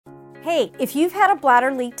Hey, if you've had a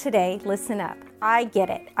bladder leak today, listen up. I get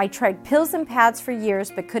it. I tried pills and pads for years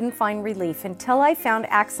but couldn't find relief until I found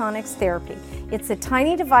Axonics Therapy. It's a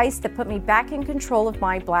tiny device that put me back in control of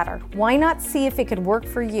my bladder. Why not see if it could work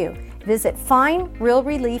for you? Visit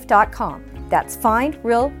findrealrelief.com. That's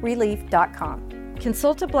findrealrelief.com.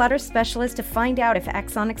 Consult a bladder specialist to find out if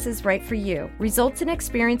Axonics is right for you. Results and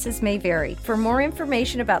experiences may vary. For more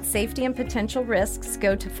information about safety and potential risks,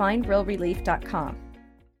 go to findrealrelief.com.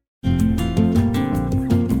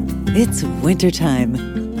 It's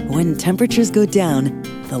wintertime. When temperatures go down,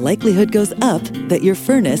 the likelihood goes up that your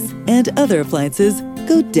furnace and other appliances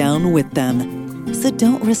go down with them. So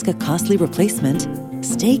don't risk a costly replacement.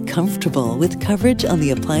 Stay comfortable with coverage on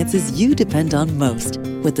the appliances you depend on most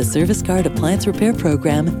with the Service Guard Appliance Repair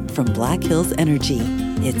Program from Black Hills Energy.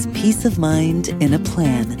 It's peace of mind in a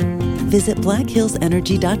plan. Visit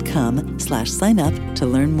blackhillsenergy.com/sign up to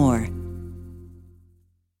learn more.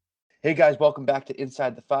 Hey guys, welcome back to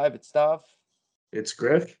Inside the Five. It's Stav. It's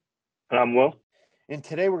Griff. And I'm Will. And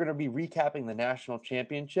today we're going to be recapping the national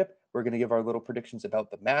championship. We're going to give our little predictions about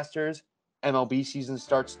the Masters. MLB season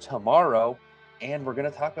starts tomorrow. And we're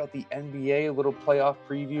going to talk about the NBA, a little playoff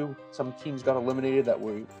preview. Some teams got eliminated that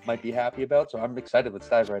we might be happy about. So I'm excited. Let's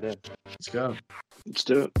dive right in. Let's go. Let's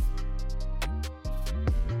do it.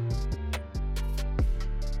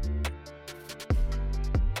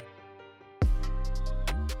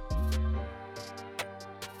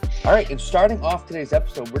 All right, and starting off today's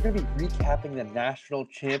episode, we're going to be recapping the national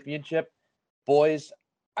championship. Boys,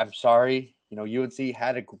 I'm sorry. UNC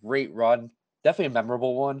had a great run. Definitely a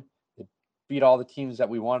memorable one. It beat all the teams that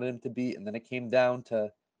we wanted them to beat, and then it came down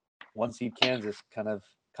to one seed Kansas kind of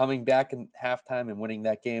coming back in halftime and winning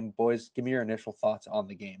that game. Boys, give me your initial thoughts on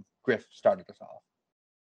the game. Griff started us off.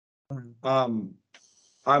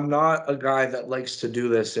 I'm not a guy that likes to do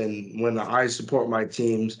this, and when I support my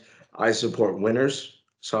teams, I support winners.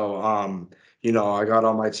 So, I got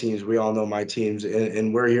all my teams. We all know my teams,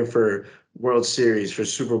 and we're here for World Series, for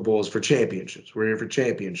Super Bowls, for championships. We're here for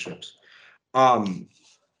championships.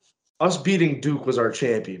 Us beating Duke was our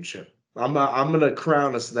championship. I'm gonna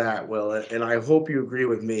crown us that, Will, and I hope you agree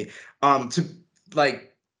with me. To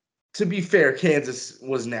be fair, Kansas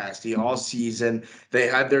was nasty all season. They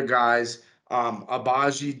had their guys.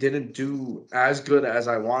 Abaji didn't do as good as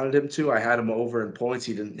I wanted him to. I had him over in points.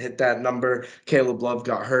 He didn't hit that number. Caleb Love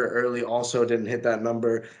got hurt early, also didn't hit that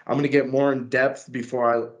number. I'm going to get more in depth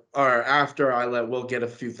after I let Will get a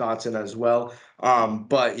few thoughts in as well.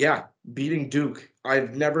 But yeah, beating Duke.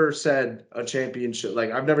 I've never said a championship.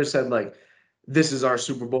 I've never said this is our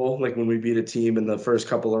Super Bowl, when we beat a team in the first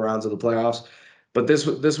couple of rounds of the playoffs. But this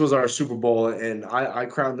was our Super Bowl, and I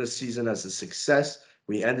crowned this season as a success.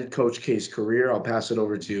 We ended Coach K's career. I'll pass it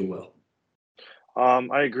over to you, Will.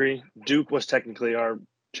 I agree. Duke was technically our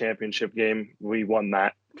championship game. We won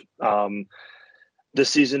that. This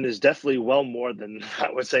season is definitely well more than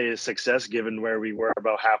I would say a success, given where we were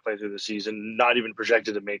about halfway through the season, not even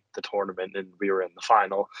projected to make the tournament, and we were in the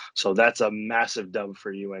final. So that's a massive dub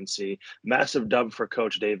for UNC. Massive dub for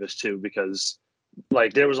Coach Davis, too, because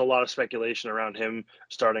there was a lot of speculation around him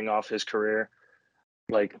starting off his career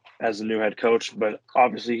as a new head coach, but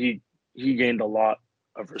obviously he gained a lot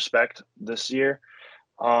of respect this year.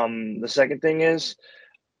 The second thing is,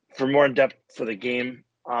 for more in depth for the game,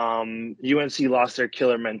 UNC lost their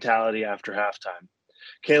killer mentality after halftime.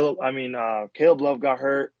 Caleb Love got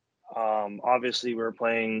hurt. Obviously we were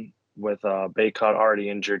playing with Baycott already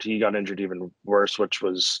injured. He got injured even worse,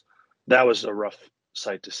 that was a rough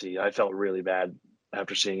sight to see. I felt really bad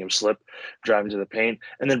after seeing him slip, driving to the paint.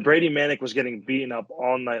 And then Brady Manick was getting beaten up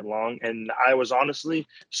all night long, and I was honestly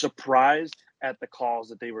surprised at the calls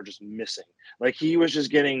that they were just missing. He was just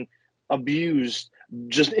getting abused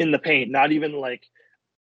just in the paint, not even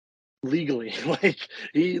legally.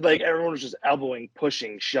 Everyone was just elbowing,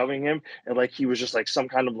 pushing, shoving him, and he was just some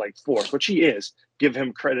kind of force, which he is. Give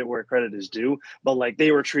him credit where credit is due, but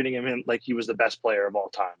they were treating him like he was the best player of all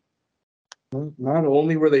time. Not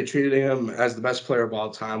only were they treating him as the best player of all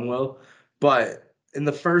time, Will, but in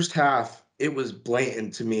the first half, it was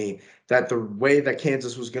blatant to me that the way that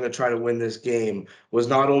Kansas was going to try to win this game was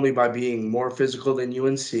not only by being more physical than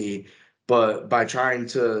UNC, but by trying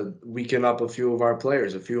to weaken up a few of our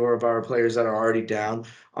players that are already down.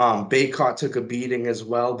 Baycott took a beating as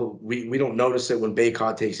well, but we don't notice it when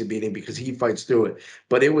Baycott takes a beating because he fights through it.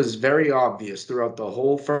 But it was very obvious throughout the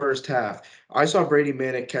whole first half. I saw Brady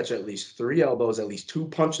Manick catch at least 3 elbows, at least 2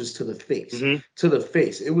 punches to the face. To the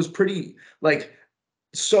face. It was pretty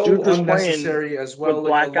so unnecessary as well.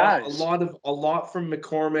 Black guys. A lot from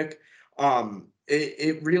McCormick.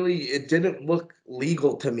 It didn't look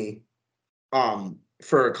legal to me.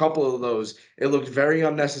 for a couple of those, it looked very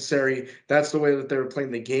unnecessary. That's the way that they were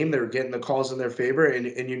playing the game. They were getting the calls in their favor.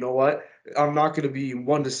 And you know what? I'm not going to be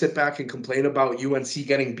one to sit back and complain about UNC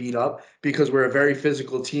getting beat up because we're a very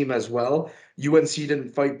physical team as well. UNC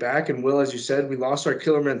didn't fight back. And Will, as you said, we lost our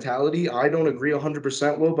killer mentality. I don't agree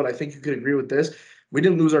 100%, Will, but I think you could agree with this. We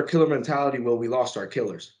didn't lose our killer mentality, Will. We lost our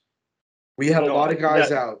killers. We had a No, lot of guys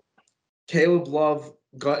that out. Caleb Love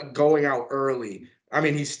going out early. I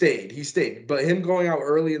mean, he stayed, but him going out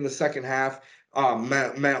early in the second half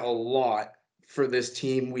meant a lot for this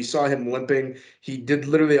team. We saw him limping. He did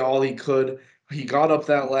literally all he could. He got up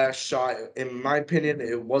that last shot. In my opinion,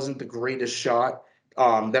 it wasn't the greatest shot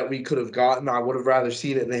that we could have gotten. I would have rather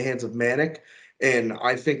seen it in the hands of Manic. And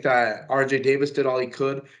I think that RJ Davis did all he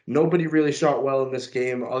could. Nobody really shot well in this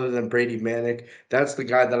game other than Brady Manic. That's the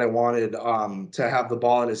guy that I wanted to have the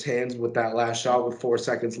ball in his hands with that last shot with 4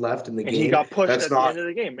 seconds left in the and he game. got pushed That's at the not, end of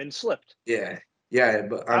the game and slipped. yeah, yeah.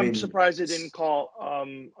 But I I'm mean, surprised they didn't call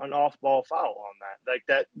an off-ball foul on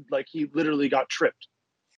that. Like he literally got tripped.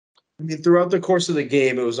 throughout the course of the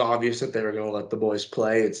game, it was obvious that they were going to let the boys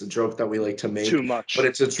play. It's a joke that we like to Too make, but much.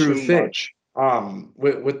 it's a true Too thing. much.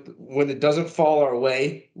 With when it doesn't fall our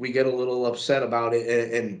way, we get a little upset about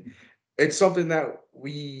it, and it's something that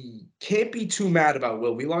we can't be too mad about.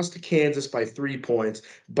 Will, we lost to Kansas by 3 points,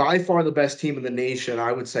 by far the best team in the nation,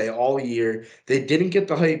 I would say, all year. They didn't get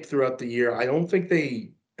the hype throughout the year. I don't think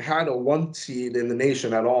they had a 1 seed in the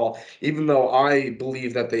nation at all, even though I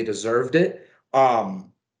believe that they deserved it.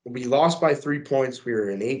 We lost by 3 points. We were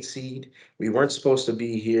an 8 seed. We weren't supposed to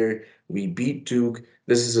be here. We beat Duke.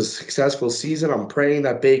 This is a successful season. I'm praying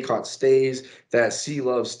that Baycott stays, that C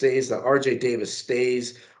Love stays, that RJ Davis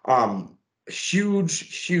stays.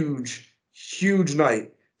 Huge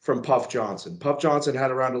night from Puff Johnson. Puff Johnson had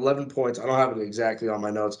around 11 points. I don't have it exactly on my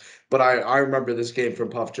notes, but I remember this game from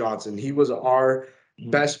Puff Johnson. He was our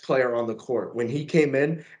best player on the court. When he came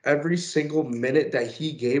in, every single minute that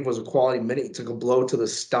he gave was a quality minute. He took a blow to the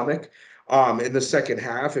stomach. In the second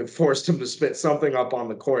half, it forced him to spit something up on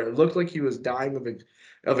the court. It looked like he was dying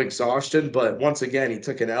of exhaustion, but once again, he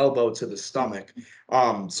took an elbow to the stomach.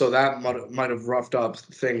 So that might have roughed up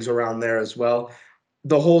things around there as well.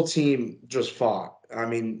 The whole team just fought. I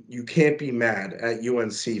mean, you can't be mad at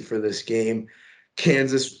UNC for this game.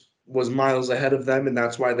 Kansas was miles ahead of them, and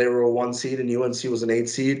that's why they were a 1 seed and UNC was an 8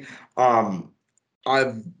 seed. Um,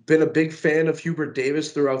 I've been a big fan of Hubert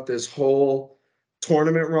Davis throughout this whole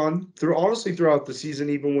tournament run, throughout the season,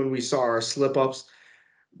 even when we saw our slip ups.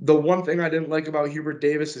 The one thing I didn't like about Hubert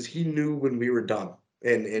Davis is he knew when we were done,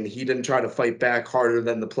 and he didn't try to fight back harder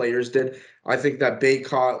than the players did. I think that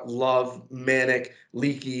Baycott, Love, Manic,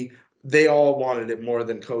 Leaky, they all wanted it more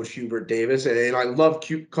than Coach Hubert Davis, and I love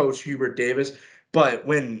Coach Hubert Davis. But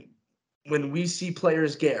when we see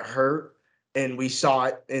players get hurt, and we saw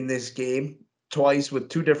it in this game twice with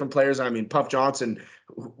two different players. I mean, Puff Johnson,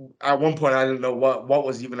 at one point I didn't know what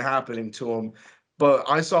was even happening to him, but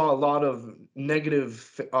I saw a lot of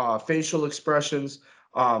negative facial expressions,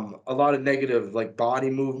 a lot of negative like body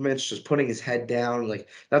movements, just putting his head down. Like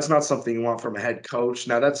that's not something you want from a head coach.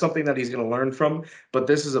 Now that's something that he's going to learn from, but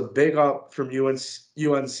this is a big up from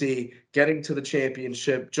UNC getting to the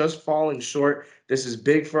championship, just falling short. This is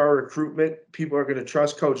big for our recruitment. People are going to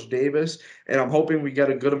trust Coach Davis, and I'm hoping we get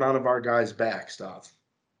a good amount of our guys back. Stuff.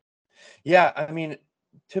 Yeah, I mean,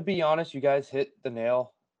 to be honest, you guys hit the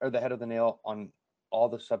nail or the head of the nail on all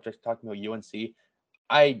the subjects talking about UNC.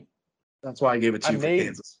 I That's why I gave it to I you for may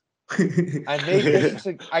Kansas.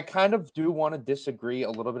 I kind of do want to disagree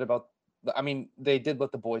a little bit about. I mean, they did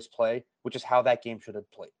let the boys play, which is how that game should have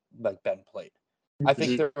been played. I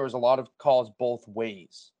think there was a lot of calls both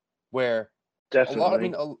ways, where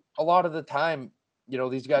Definitely. a lot of the time,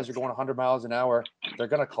 these guys are going 100 miles an hour. They're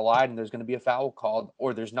going to collide, and there's going to be a foul called,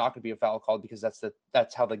 or there's not going to be a foul called because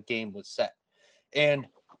that's how the game was set. And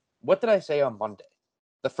what did I say on Monday?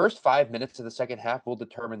 The first 5 minutes of the second half will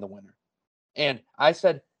determine the winner. And I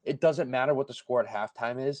said it doesn't matter what the score at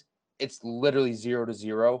halftime is. It's literally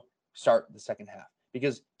 0-0. Start the second half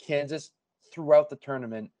because Kansas throughout the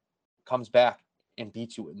tournament comes back and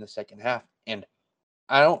beats you in the second half. And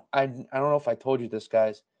I don't know if I told you this,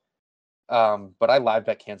 guys, but I live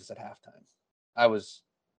bet Kansas at halftime. I was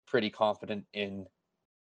pretty confident in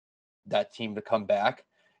that team to come back.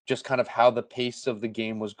 Just kind of how the pace of the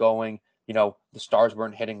game was going. The Stars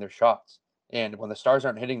weren't hitting their shots. And when the Stars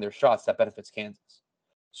aren't hitting their shots, that benefits Kansas.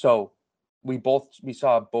 So we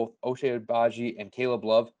saw both O'Shea Abaji and Caleb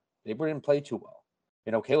Love. They didn't play too well.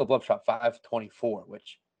 Caleb Love shot 524,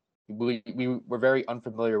 which we were very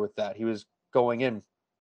unfamiliar with that. He was going in.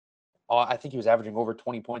 I think he was averaging over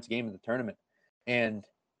 20 points a game in the tournament. And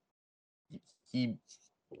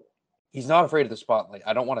he's not afraid of the spotlight.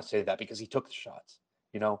 I don't want to say that because he took the shots.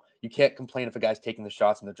 You can't complain if a guy's taking the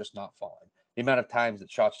shots and they're just not falling. The amount of times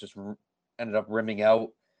that shots just ended up rimming out,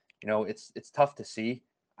 it's tough to see.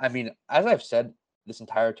 I mean, as I've said this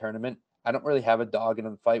entire tournament, I don't really have a dog in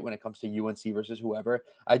the fight when it comes to UNC versus whoever.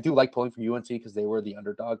 I do like pulling for UNC because they were the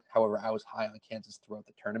underdog. However, I was high on Kansas throughout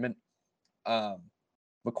the tournament.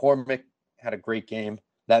 McCormick had a great game.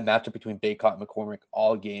 That matchup between Baycott and McCormick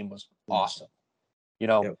all game was awesome.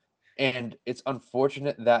 Yep. And it's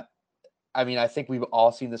unfortunate that, I think we've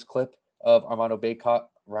all seen this clip of Armando Baycott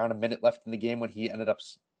around a minute left in the game when he ended up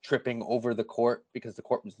tripping over the court because the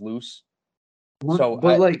court was loose. I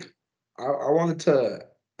wanted to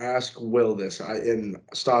ask Will this. And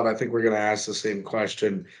Stav, I think we're gonna ask the same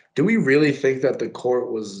question. Do we really think that the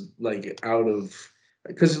court was out of?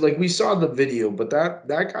 Because we saw the video, but that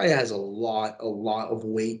guy has a lot of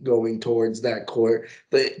weight going towards that court.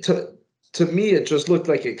 To me, it just looked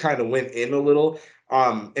like it kind of went in a little.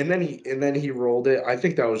 And then he rolled it. I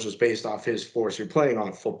think that was just based off his force. You're playing on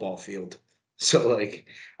a football field. So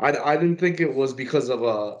I didn't think it was because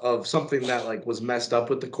of something that was messed up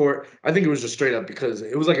with the court. I think it was just straight up because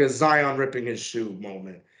it was like a Zion ripping his shoe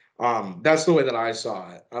moment. That's the way that I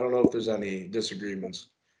saw it. I don't know if there's any disagreements.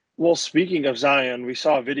 Well, speaking of Zion, we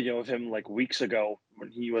saw a video of him weeks ago when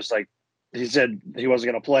he said he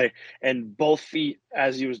wasn't going to play, and both feet,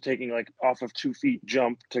 as he was taking off of 2 feet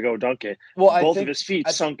jump to go dunk it, both of his feet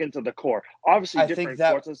sunk into the court. Obviously different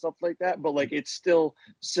courts and stuff like that, but it's still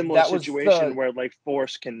similar situation where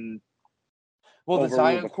force can. Well, the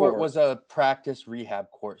Zion court was a practice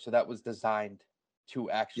rehab court, so that was designed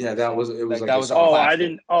to actually. Yeah, that was it was I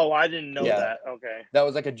didn't know that. Okay, that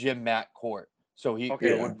was like a gym mat court, so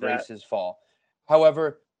it would brace his fall.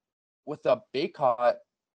 However, with the Baycott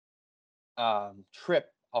trip,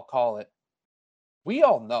 I'll call it, we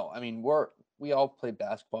all know. We all played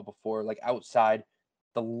basketball before. Outside,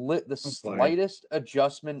 the slightest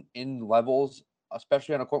adjustment in levels,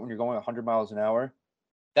 especially on a court when you're going 100 miles an hour,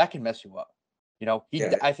 that can mess you up.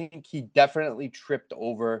 I think he definitely tripped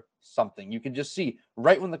over something. You can just see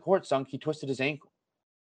right when the court sunk, he twisted his ankle.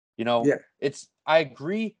 I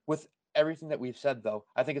agree with everything that we've said, though.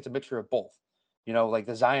 I think it's a mixture of both.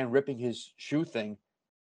 The Zion ripping his shoe thing.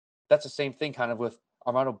 That's the same thing kind of with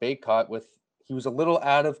Armando Baycott. He was a little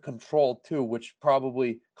out of control too, which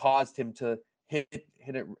probably caused him to hit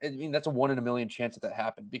it. That's a 1 in a million chance that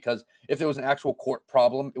happened, because if there was an actual court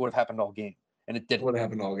problem, it would have happened all game, and it didn't. It would have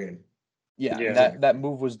happened all game. Yeah. That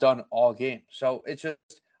move was done all game. So it's just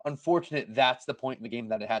unfortunate that's the point in the game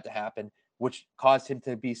that it had to happen, which caused him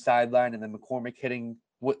to be sidelined, and then McCormick hitting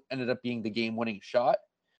what ended up being the game-winning shot.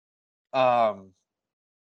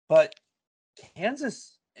 But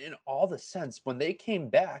Kansas, in all the sense, when they came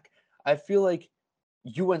back, I feel like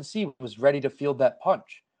UNC was ready to field that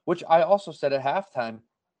punch, which I also said at halftime,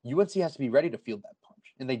 UNC has to be ready to field that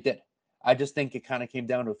punch, and they did. I just think it kind of came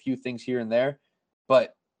down to a few things here and there,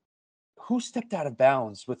 but who stepped out of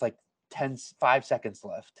bounds with 5 seconds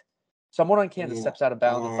left? Someone on Kansas steps out of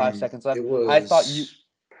bounds with 5 seconds left.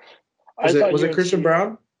 Was it Christian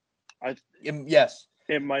Brown? Yes.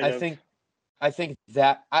 It might have. I think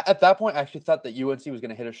that at that point, I actually thought that UNC was going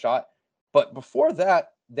to hit a shot. But before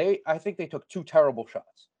that, I think they took 2 terrible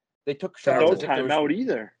shots. They took shots. No timeout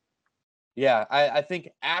either. Yeah, I think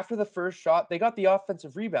after the first shot, they got the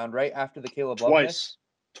offensive rebound, right? After the Caleb Love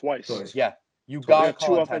Twice. Yeah. You got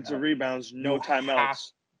 2 offensive rebounds, no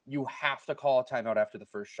timeouts. You have to call a timeout after the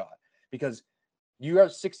first shot, because you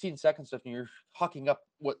have 16 seconds left and you're hucking up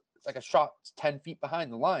a shot 10 feet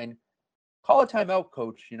behind the line. Call a timeout,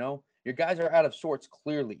 coach. Your guys are out of sorts,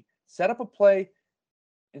 clearly. Set up a play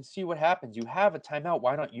and see what happens. You have a timeout.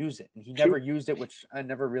 Why not use it? And he never used it, which I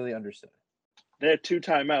never really understood. They had 2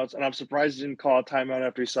 timeouts, and I'm surprised he didn't call a timeout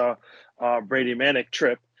after he saw Brady Manick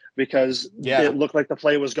trip, because it looked like the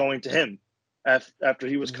play was going to him. After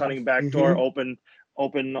he was cutting backdoor open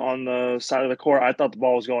on the side of the court, I thought the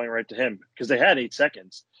ball was going right to him, because they had 8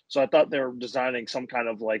 seconds. So I thought they were designing some kind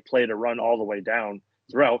of play to run all the way down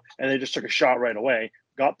throughout, and they just took a shot right away,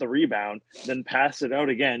 got the rebound, then passed it out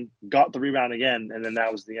again, got the rebound again, and then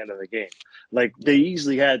that was the end of the game. They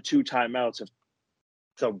easily had 2 timeouts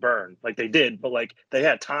to burn. They did, but they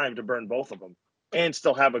had time to burn both of them and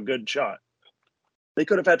still have a good shot. They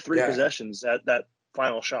could have had 3 possessions at that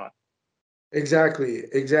final shot. Exactly.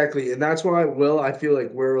 And that's why, Will, I feel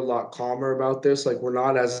like we're a lot calmer about this. We're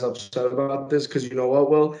not as upset about this, because you know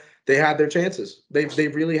what, Will? They had their chances. They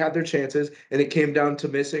really had their chances, and it came down to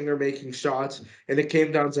missing or making shots, and it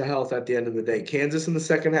came down to health at the end of the day. Kansas in the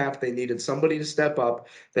second half, they needed somebody to step up.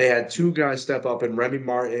 They had 2 guys step up, in Remy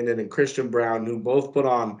Martin and in Christian Brown, who both put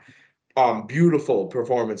on beautiful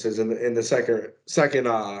performances in the second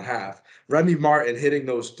half. Remy Martin hitting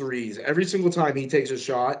those threes every single time he takes a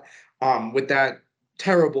shot. With that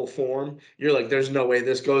terrible form, you're like, there's no way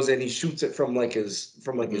this goes in. He shoots it from like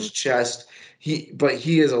Mhm. his chest. But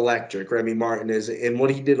he is electric. Remy Martin is, and what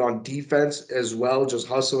he did on defense as well, just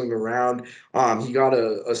hustling around. He got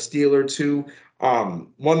a steal or two.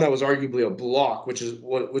 One that was arguably a block, which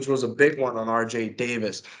was a big one on R.J.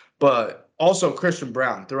 Davis. But also Christian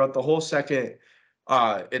Brown throughout the whole second.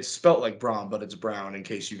 It's spelt like Brown, but it's Brown. In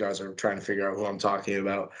case you guys are trying to figure out who I'm talking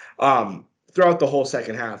about. Throughout the whole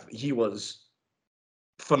second half, he was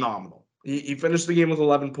phenomenal. He finished the game with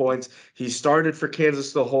 11 points. He started for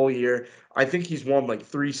Kansas the whole year. I think he's won like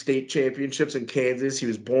 3 state championships in Kansas. He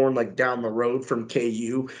was born like down the road from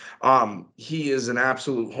KU. He is an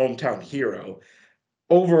absolute hometown hero.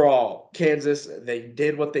 Overall, Kansas, they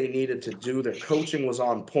did what they needed to do. Their coaching was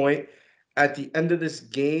on point. At the end of this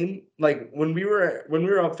game, like when we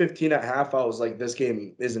were up 15 at half, I was like, this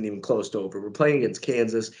game isn't even close to over. We're playing against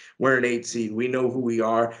Kansas. We're an 8 seed. We know who we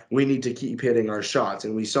are. We need to keep hitting our shots.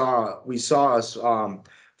 And we saw us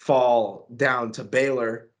fall down to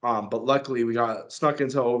Baylor. But luckily we got snuck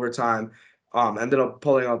into overtime. Ended up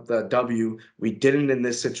pulling out the W. We didn't in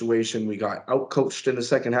this situation. We got outcoached in the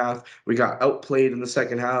second half. We got outplayed in the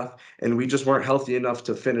second half, and we just weren't healthy enough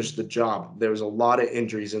to finish the job. There was a lot of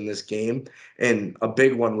injuries in this game, and a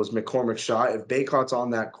big one was McCormick's shot. If Baycott's on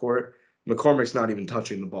that court, McCormick's not even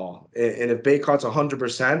touching the ball. And if Baycott's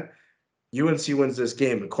 100%, UNC wins this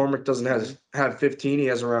game. McCormick doesn't have 15; he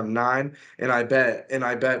has around 9, and I bet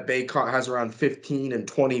Baycott has around 15 and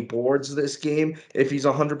 20 boards this game if he's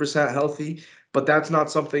 100% healthy. But that's not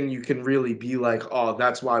something you can really be like, oh,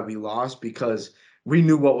 that's why we lost, because we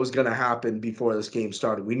knew what was going to happen before this game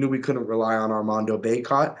started. We knew we couldn't rely on Armando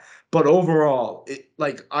Baycott. But overall,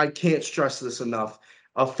 I can't stress this enough.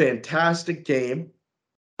 A fantastic game,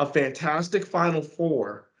 a fantastic Final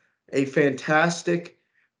Four, a fantastic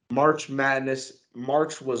March Madness.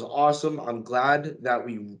 March was awesome. I'm glad that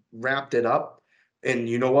we wrapped it up. And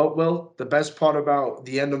you know what, Will? The best part about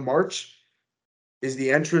the end of March is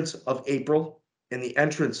the entrance of April and the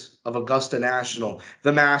entrance of Augusta National,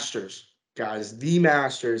 the Masters. Guys, the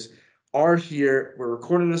Masters are here. We're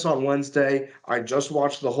recording this on Wednesday. I just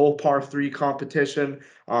watched the whole par 3 competition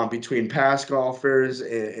between past golfers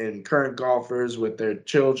and current golfers with their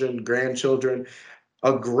children, grandchildren.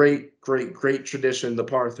 A great tradition, the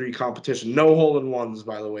par 3 competition. No hole in ones,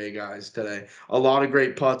 by the way, guys, today. A lot of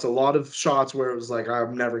great putts, a lot of shots where it was like,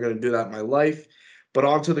 I'm never going to do that in my life. But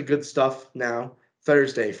on to the good stuff now.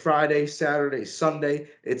 Thursday, Friday, Saturday, Sunday.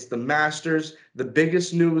 It's the Masters, the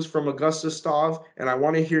biggest news from Augusta Stav, and I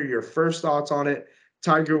want to hear your first thoughts on it.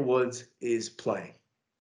 Tiger Woods is playing.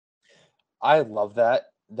 I love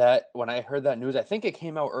that. That when I heard that news, I think it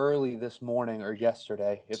came out early this morning or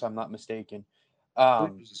yesterday, if I'm not mistaken. It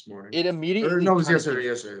was this morning. It Or immediately no, it was kind of yesterday.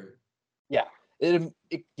 gives, Yesterday. yeah,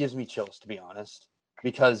 it gives me chills, to be honest,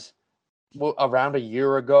 because around a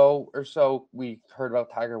year ago or so, we heard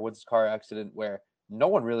about Tiger Woods' car accident where no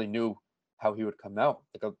one really knew how he would come out.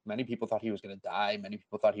 Like many people thought he was going to die. Many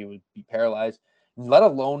people thought he would be paralyzed, let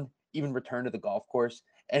alone even return to the golf course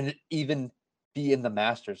and even be in the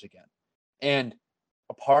Masters again. And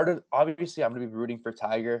a part of, obviously, I'm going to be rooting for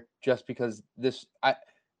Tiger just because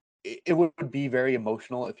it would be very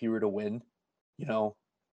emotional if he were to win. You know,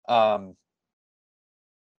 um,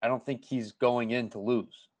 I don't think he's going in to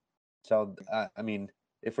lose. So I mean,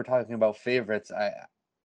 if we're talking about favorites,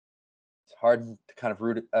 it's hard to kind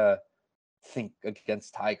of think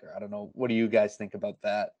against Tiger. I don't know. What do you guys think about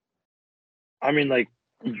that? I mean, like,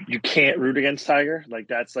 you can't root against Tiger. Like,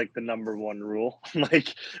 that's like the number one rule.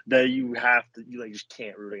 Like, that you have to, you like just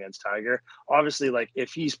can't root against Tiger. Obviously, like,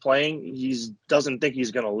 if he's playing, doesn't think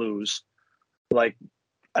he's gonna lose. Like,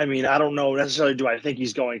 I mean, I don't know necessarily. Do I think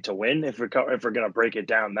he's going to win? If we're gonna break it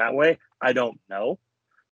down that way, I don't know.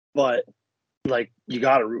 But like, you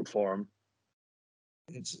got to root for him.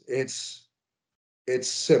 It's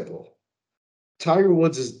simple. Tiger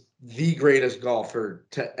Woods is the greatest golfer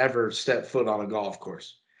to ever step foot on a golf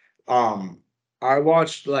course. Um, I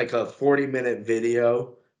watched like a 40-minute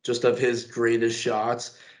video just of his greatest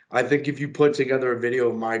shots. I think if you put together a video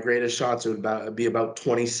of my greatest shots, it would be about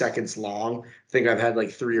 20 seconds long. I think I've had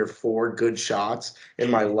like 3 or 4 good shots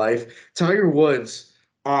in my life. Tiger Woods,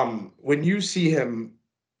 when you see him,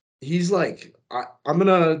 he's like, I'm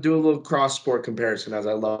gonna do a little cross sport comparison, as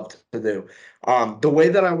I love to do. The way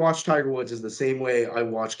that I watch Tiger Woods is the same way I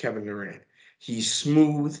watch Kevin Durant. He's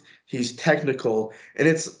smooth, he's technical, and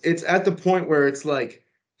it's at the point where it's like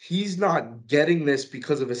he's not getting this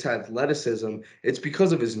because of his athleticism, it's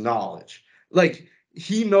because of his knowledge. Like,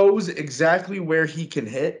 he knows exactly where he can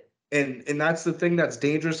hit. And that's the thing that's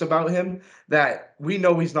dangerous about him, that we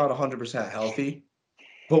know he's not 100% healthy,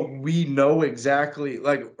 but we know exactly,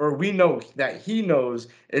 or we know that he knows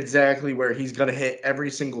exactly where he's going to hit every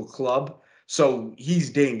single club. So he's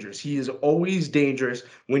dangerous. He is always dangerous.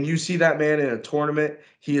 When you see that man in a tournament,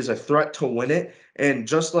 he is a threat to win it. And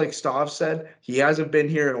just like Stav said, he hasn't been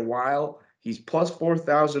here in a while. He's plus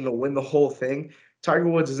 4,000 to win the whole thing. Tiger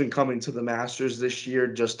Woods isn't coming to the Masters this year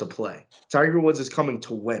just to play. Tiger Woods is coming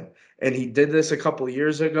to win. And he did this a couple of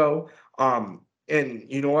years ago. And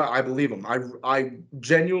you know what? I believe him. I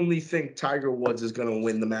genuinely think Tiger Woods is going to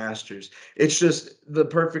win the Masters. It's just the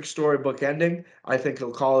perfect storybook ending. I think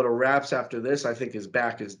he'll call it a wraps after this. I think his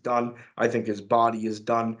back is done. I think his body is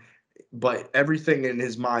done. But everything in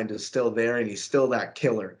his mind is still there, and he's still that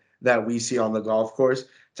killer that we see on the golf course.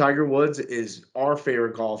 Tiger Woods is our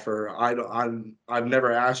favorite golfer. I've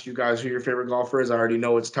never asked you guys who your favorite golfer is. I already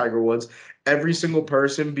know it's Tiger Woods. Every single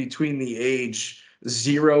person between the age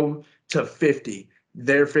 0 to 50,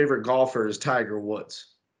 their favorite golfer is Tiger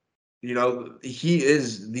Woods. You know, he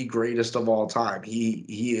is the greatest of all time. He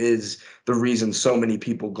is the reason so many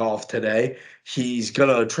people golf today. He's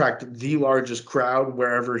gonna attract the largest crowd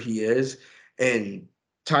wherever he is. And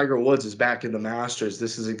Tiger Woods is back in the Masters.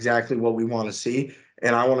 This is exactly what we want to see.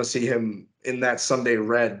 And I want to see him in that Sunday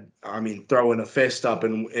red. I mean, throwing a fist up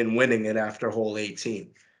and winning it after hole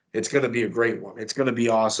 18. It's gonna be a great one. It's gonna be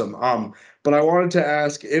awesome. But I wanted to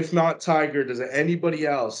ask, if not Tiger, does anybody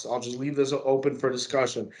else? I'll just leave this open for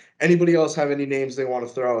discussion. Anybody else have any names they want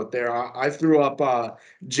to throw out there? I threw up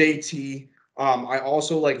JT. I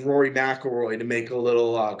also like Rory McIlroy to make a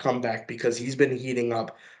little comeback because he's been heating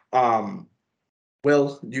up.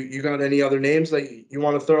 Will, you got any other names that you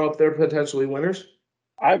want to throw up there, potentially winners?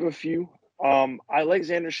 I have a few. I like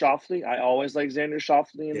Xander Schauffele. I always like Xander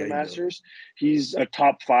Schauffele in Yeah, the you do. Masters. He's a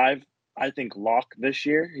top 5, I think, lock this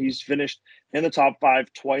year. He's finished in the top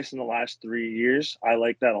 5 twice in the last 3 years. I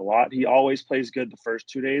like that a lot. He always plays good the first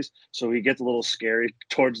 2 days, so he gets a little scary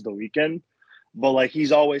towards the weekend. But like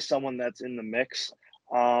he's always someone that's in the mix.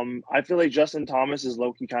 I feel like Justin Thomas is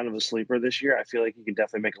low key kind of a sleeper this year. I feel like he could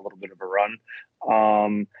definitely make a little bit of a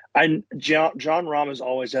run. John Rahm is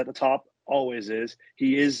always at the top, always is.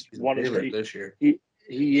 He is He's a one of favorite the this year. he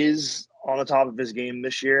is on the top of his game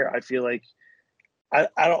this year. I feel like I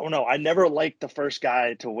don't know. I never liked the first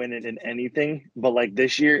guy to win it in anything, but like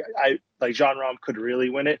this year, I like John Rahm could really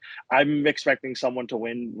win it. I'm expecting someone to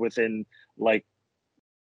win within like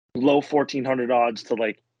low 1,400 odds to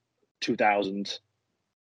like 2,000.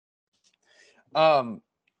 I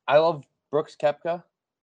love Brooks Koepka.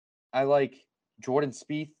 I like Jordan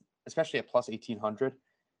Spieth, especially at plus 1,800.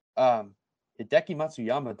 Hideki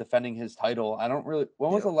Matsuyama defending his title. I don't really.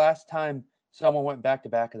 When was the last time someone went back to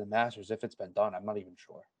back in the Masters? If it's been done, I'm not even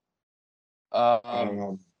sure.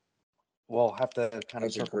 We'll have to kind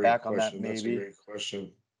of That's a circle great back on that question. That's a maybe. great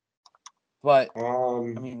question. But I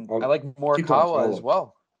mean, I like keep on Morikawa as following.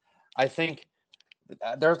 well. I think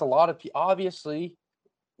there's a lot of obviously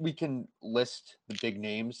we can list the big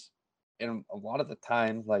names, and a lot of the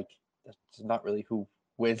time, like that's not really who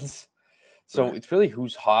wins. So Right. it's really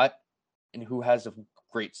who's hot and who has a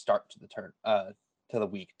great start to the to the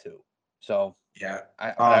week too. So Yeah.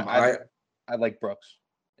 I like Brooks.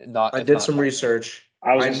 Not I if did not some Tiger. research.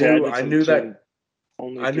 I was I gonna say I knew did I some knew too. that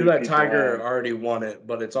Only I knew 3 that people Tiger have. already won it,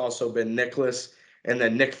 but it's also been Nicklaus and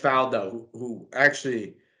then Nick Faldo, who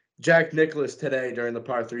actually Jack Nicklaus today during the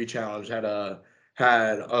par 3 challenge had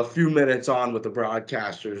a few minutes on with the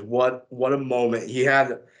broadcasters. What a moment. He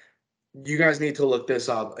had. You guys need to look this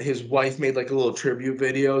up. His wife made like a little tribute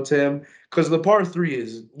video to him because the par 3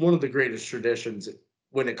 is one of the greatest traditions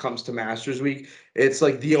when it comes to Masters Week. It's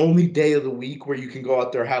like the only day of the week where you can go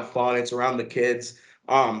out there, have fun. It's around the kids.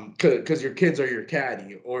 Because your kids are your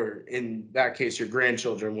caddy, or in that case, your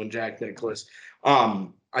grandchildren. When Jack Nicklaus,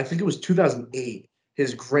 I think it was 2008.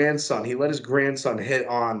 His grandson, he let his grandson hit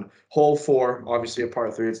on hole 4, obviously a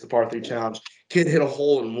par 3. It's the par 3 challenge. Kid hit a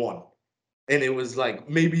hole in 1, and it was like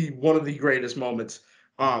maybe one of the greatest moments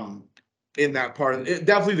in that part.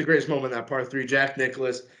 Definitely the greatest moment in that par 3. Jack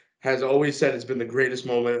Nicklaus has always said it's been the greatest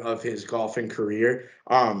moment of his golfing career.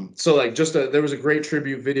 So like there was a great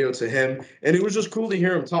tribute video to him, and it was just cool to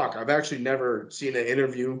hear him talk. I've actually never seen an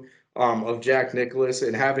interview of Jack Nicklaus,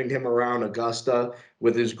 and having him around Augusta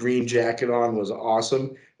with his green jacket on was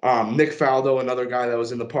awesome. Nick Faldo, another guy that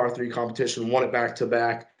was in the par 3 competition, won it back to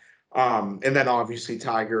back. And then obviously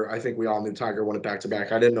Tiger. I think we all knew Tiger won it back to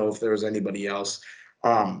back. I didn't know if there was anybody else.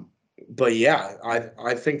 But yeah,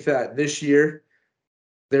 I think that this year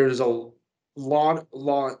there's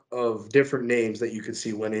lot of different names that you could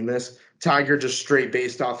see winning this. Tiger just straight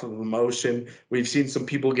based off of emotion. We've seen some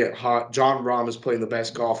people get hot. John Rahm is playing the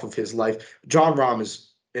best golf of his life. John Rahm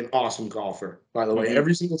is an awesome golfer, by the way. Mhm.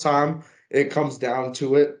 Every single time it comes down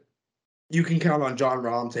to it, you can count on John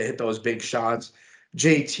Rahm to hit those big shots.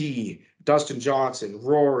 JT, Dustin Johnson,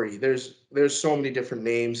 Rory. There's so many different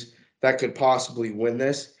names that could possibly win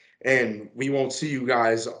this, and we won't see you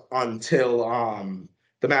guys until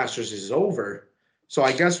the Masters is over. So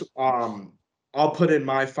I guess I'll put in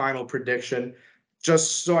my final prediction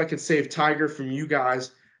just so I can save Tiger from you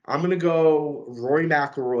guys. I'm gonna go Rory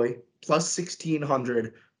McIlroy plus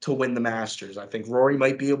 1,600 to win the Masters. I think Rory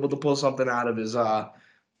might be able to pull something out of his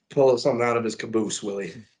caboose,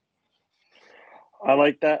 Willie. I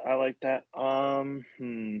like that. I like that.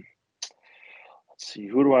 Let's see.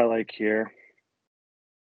 Who do I like here?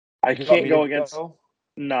 I You want can't me go to against. go?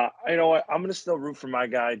 Nah, you know what? I'm gonna still root for my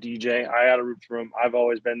guy DJ. I gotta root for him. I've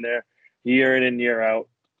always been there, year in and year out.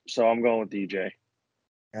 So I'm going with DJ.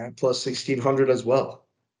 And plus 1,600 as well.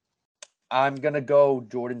 I'm gonna go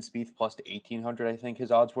Jordan Spieth plus to 1,800. I think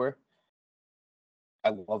his odds were. I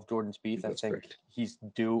love Jordan Spieth. That's I think correct. he's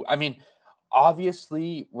due. I mean,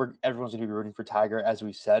 obviously, everyone's gonna be rooting for Tiger, as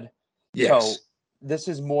we said. So Yes, this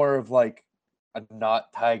is more of like a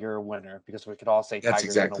not Tiger winner because we could all say that's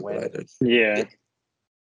Tiger's gonna exactly what I win. did. Yeah.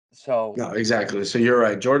 So No, exactly. So you're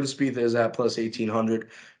right. Jordan Spieth is at plus 1,800.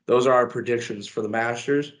 Those are our predictions for the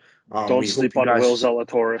Masters. Don't We hope sleep you on Will guys.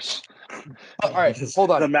 Zalatoris, all right, hold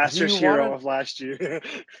the on. Do Masters you hero want of last year.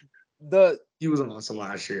 the He was awesome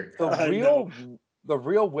last year. the I know.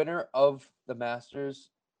 real winner of the Masters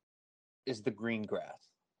is the green grass.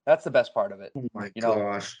 That's the best part of it. Oh my You know,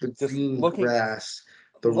 gosh, the just green grass,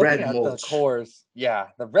 the looking red at the mulch, course, yeah,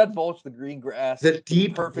 the red mulch, the green grass, the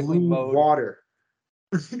deep perfectly blue mowed. water.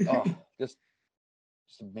 Oh, just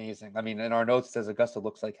amazing. I mean, in our notes it says Augusta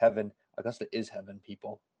looks like heaven. Augusta is heaven,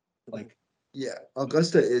 people. Like, Yeah,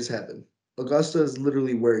 Augusta is heaven. Augusta is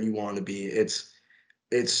literally where you want to be. It's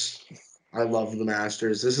I love the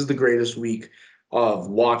Masters. This is the greatest week of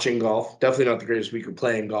watching golf. Definitely not the greatest week of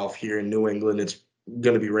playing golf here in New England. It's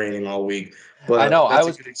going to be raining all week, I know. but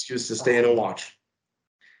that's a good excuse to stay in and watch.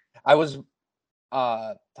 I was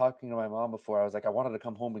talking to my mom before. I was like, I wanted to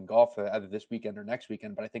come home and golf either this weekend or next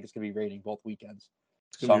weekend, but I think it's gonna be raining both weekends.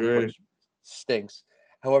 It's going to be raining. Which stinks.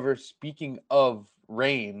 However, speaking of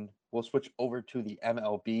rain, we'll switch over to the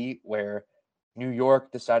MLB where New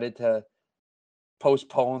York decided to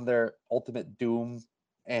postpone their ultimate doom,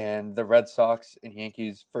 and the Red Sox and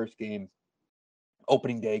Yankees first game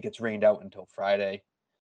opening day gets rained out until Friday.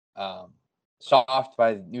 Soft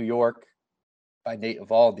by New York by Nate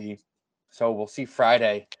Eovaldi. So we'll see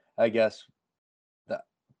Friday, I guess, the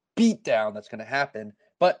beatdown that's going to happen.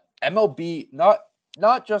 But MLB, not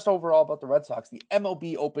just overall about the Red Sox. The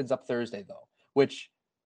MLB opens up Thursday though, which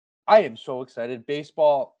I am so excited.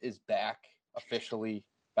 Baseball is back officially.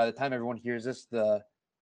 By the time everyone hears this, the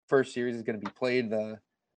first series is going to be played. The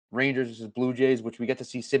Rangers versus Blue Jays, which we get to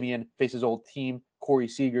see Simeon face his old team, Corey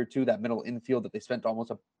Seager too, that middle infield that they spent almost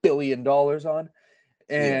 $1 billion on.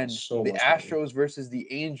 Yeah, And so the much money. Astros versus the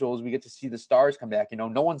Angels, we get to see the stars come back. You know,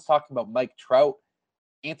 no one's talking about Mike Trout.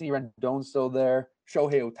 Anthony Rendon's still there,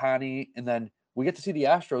 Shohei Ohtani, and then we get to see the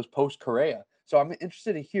Astros post Correa. So I'm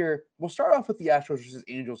interested to hear. We'll start off with the Astros versus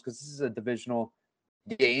Angels because this is a divisional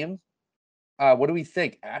game. What do we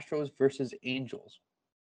think? Astros versus Angels.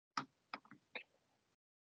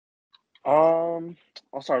 I'll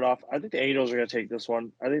start off. I think the Angels are going to take this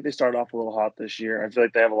one. I think they start off a little hot this year. I feel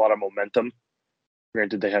like they have a lot of momentum.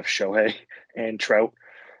 Granted, they have Shohei and Trout.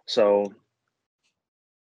 So,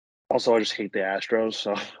 also, I just hate the Astros.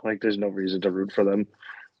 So, like, there's no reason to root for them.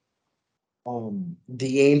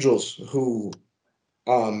 The Angels, who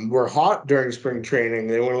were hot during spring training,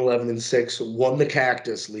 they went 11-6, won the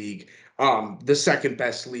Cactus League, the second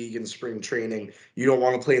best league in spring training. You don't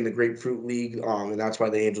want to play in the Grapefruit League, and that's why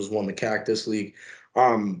the Angels won the Cactus League.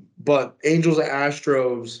 But Angels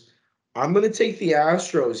Astros, I'm going to take the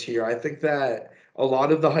Astros here. I think that a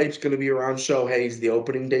lot of the hype's going to be around Shohei. He's the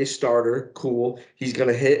opening day starter. Cool. He's going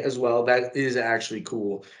to hit as well. That is actually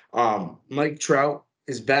cool. Mike Trout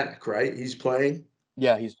is back, right? He's playing.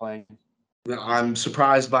 Yeah, he's playing. I'm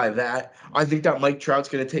surprised by that. I think that Mike Trout's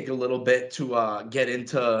going to take a little bit to get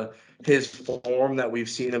into his form that we've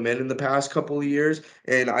seen him in the past couple of years.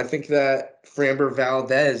 And I think that Framber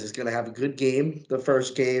Valdez is going to have a good game, the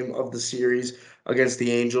first game of the series against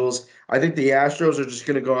the Angels. I think the Astros are just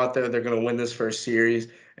going to go out there. They're going to win this first series,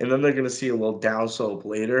 and then they're going to see a little downslope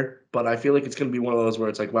later. But I feel like it's going to be one of those where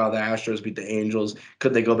it's like, wow, the Astros beat the Angels.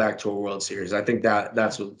 Could they go back to a World Series? I think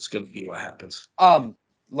that's what's going to be what happens.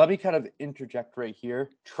 let me kind of interject right here.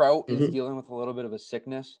 Trout is Mhm. dealing with a little bit of a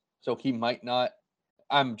sickness, so he might not.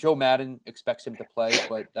 Joe Madden expects him to play,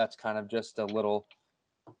 but that's kind of just a little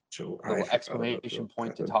I forgot about exclamation Joe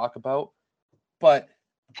point to Madden. talk about. But Of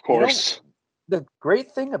you know, course. the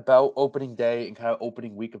great thing about opening day and kind of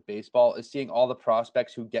opening week of baseball is seeing all the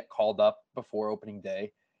prospects who get called up before opening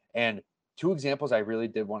day. And two examples I really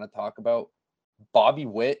did want to talk about: Bobby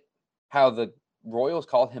Witt, how the Royals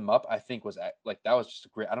called him up, I think was like that was just a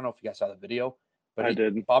great. I don't know if you guys saw the video, but I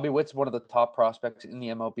did. Bobby Witt's one of the top prospects in the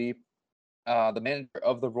MLB. The manager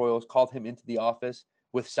of the Royals called him into the office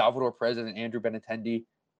with Salvador Perez and Andrew Benintendi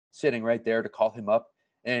sitting right there to call him up,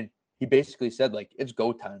 and he basically said like it's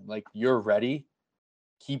go time. Like you're ready,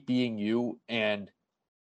 keep being you, and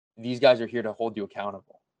these guys are here to hold you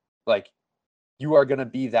accountable. Like you are gonna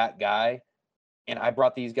be that guy, and I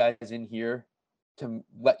brought these guys in here to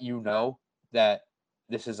let you know that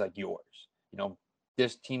this is like yours.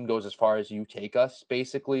 This team goes as far as you take us,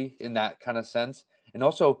 basically, in that kind of sense. And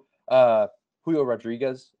also, Julio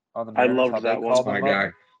Rodriguez on the I Mariners, how loved they that That's called one. my him up.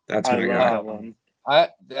 guy. That's I my love guy. that one.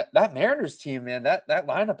 That Mariners team, man, that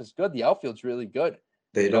lineup is good. The outfield's really good.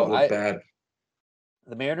 They You know, don't look I bad.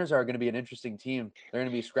 the Mariners are going to be an interesting team. They're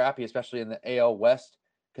going to be scrappy, especially in the AL West,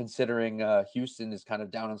 considering Houston is kind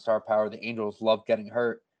of down in star power. The Angels love getting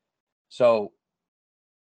hurt. So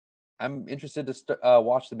I'm interested to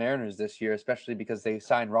watch the Mariners this year, especially because they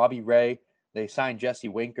signed Robbie Ray, they signed Jesse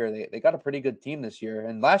Winker. They got a pretty good team this year,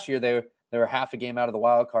 and last year they were half a game out of the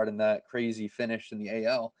wild card in that crazy finish in the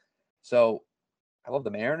AL. So I love the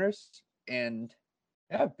Mariners, and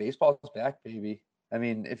yeah, baseball's back, baby. I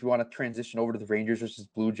mean, if you want to transition over to the Rangers versus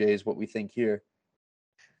Blue Jays, what we think here.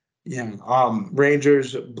 Yeah.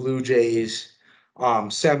 Rangers, Blue Jays,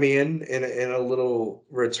 Semien in a little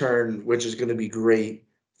return, which is going to be great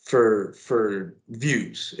for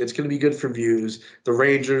views. It's going to be good for views. The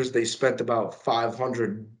Rangers, they spent about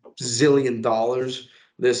 $500 zillion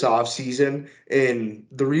this offseason. And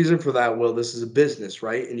the reason for that, Will, this is a business,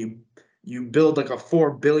 right? And you build like a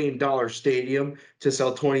 $4 billion stadium to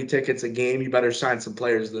sell 20 tickets a game, you better sign some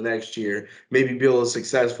players the next year. Maybe be a little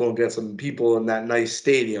successful and get some people in that nice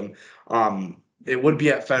stadium. It would be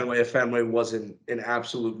at Fenway if Fenway wasn't an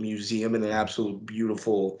absolute museum and an absolute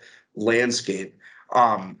beautiful landscape.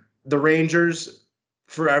 The Rangers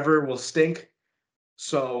forever will stink.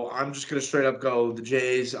 So I'm just gonna straight up go the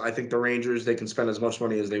Jays. I think the Rangers, they can spend as much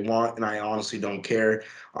money as they want, and I honestly don't care.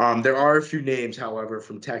 There are a few names, however,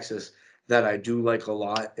 from Texas that I do like a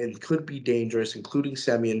lot and could be dangerous, including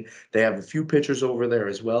Semyon. They have a few pitchers over there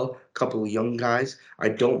as well, a couple of young guys. I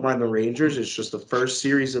don't mind the Rangers. It's just the first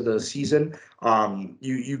series of the season.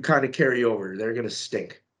 You kind of carry over. They're gonna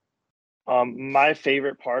stink. My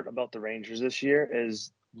favorite part about the Rangers this year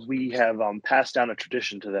is we have passed down a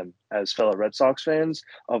tradition to them as fellow Red Sox fans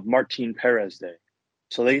of Martin Perez Day.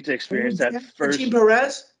 So they get to experience that Martin first.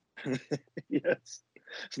 Perez, Yes.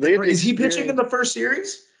 So they get to is he pitching in experience. the first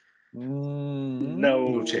series?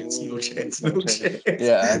 No chance. No No, chance. no No chance. chance.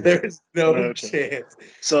 Yeah, There's no No chance. chance.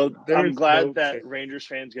 So I'm There's glad no that chance. Rangers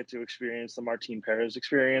fans get to experience the Martin Perez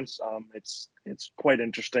experience. It's quite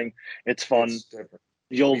interesting. It's fun. It's different.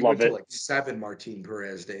 You'll We went love to it. like 7 Martin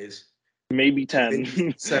Perez days. Maybe Maybe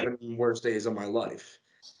 10. 7 worst days of my life.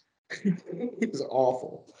 He was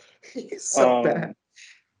awful. He's so bad. um,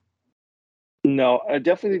 no, I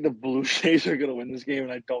definitely think the Blue Jays are going to win this game,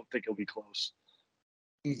 and I don't think it'll be close.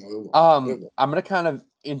 I'm gonna kind of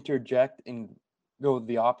interject and go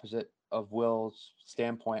the opposite of Will's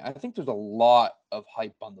standpoint. I think there's a lot of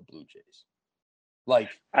hype on the Blue Jays. Like,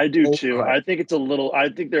 I do too. Overhyped. I think it's a little. I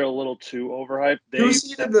think they're a little too overhyped. Two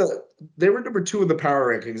seed in the they were number 2 in the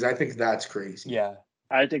power rankings. I think that's crazy. yeah,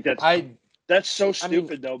 I think I that's so I mean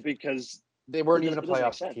stupid though, because they weren't it even a doesn't make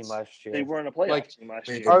playoff team sense. last They year. weren't a playoff Like, team last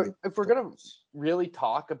Make year. it if we're gonna really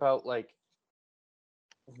talk about like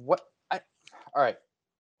what I all right,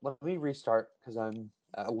 let me restart because I'm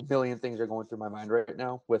a million things are going through my mind right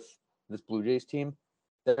now with this Blue Jays team.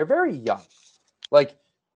 They're very young. Like,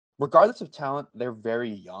 regardless of talent, they're very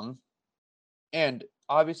young. And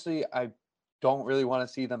obviously, I don't really want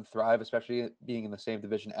to see them thrive, especially being in the same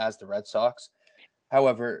division as the Red Sox.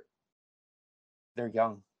 However, they're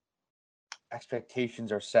young.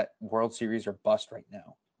 Expectations are set. World Series or bust right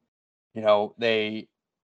now. They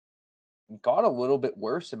got a little bit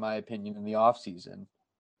worse, in my opinion, in the offseason.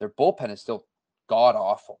 Their bullpen is still god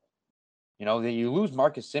awful. You lose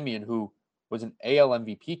Marcus Simeon, who was an AL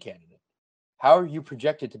MVP candidate. How are you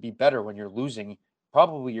projected to be better when you're losing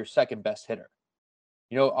probably your second best hitter?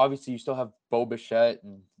 Obviously you still have Bo Bichette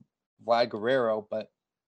and Vlad Guerrero, but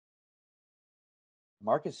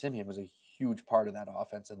Marcus Simeon was a huge part of that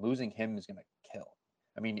offense, and losing him is going to kill.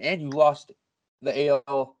 I mean, and you lost the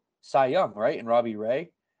AL Cy Young, right? And Robbie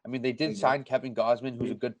Ray. I mean, they did sign Kevin Gausman,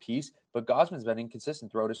 who's a good piece, but Gausman's been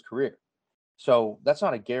inconsistent throughout his career. So that's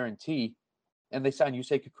not a guarantee. And they signed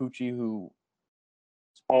Yusei Kikuchi, who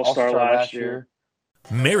All-Star last year.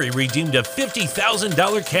 Mary redeemed a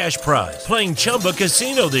 $50,000 cash prize playing Chumba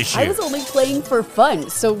Casino this year. I was only playing for fun,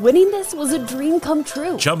 so winning this was a dream come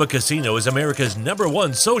true. Chumba Casino is America's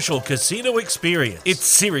 #1 social casino experience. It's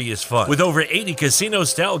serious fun. With over 80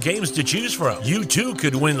 casino-style games to choose from, you too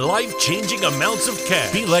could win life-changing amounts of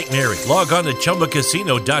cash. Be like Mary. Log on to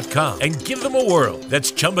ChumbaCasino.com and give them a whirl.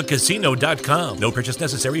 That's ChumbaCasino.com. No purchase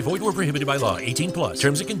necessary. Void where prohibited by law. 18+.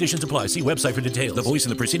 Terms and conditions apply. See website for details. The voice in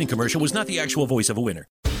the preceding commercial was not the actual voice of a winner.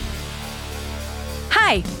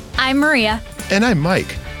 Hi, I'm Maria. And I'm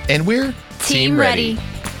Mike. And we're Team Ready.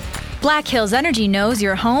 Black Hills Energy knows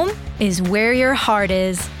your home is where your heart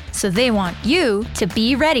is, so they want you to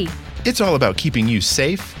be ready. It's all about keeping you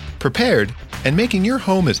safe, prepared, and making your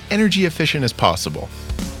home as energy efficient as possible.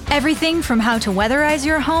 Everything from how to weatherize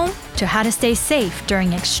your home to how to stay safe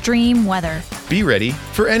during extreme weather. Be ready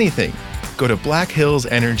for anything. Go to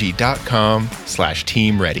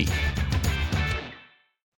blackhillsenergy.com/team ready.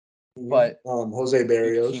 But Jose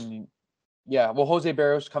Barrios. Jose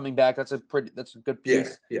Barrios coming back. That's a good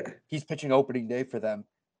piece. Yeah. He's pitching opening day for them.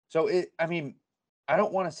 So I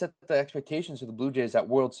don't want to set the expectations for the Blue Jays at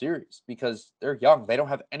World Series because they're young. They don't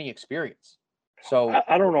have any experience. So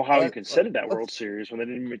I don't know how you can set it at World Series when they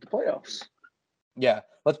didn't even make the playoffs. Yeah,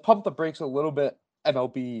 let's pump the brakes a little bit.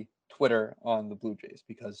 MLB Twitter on the Blue Jays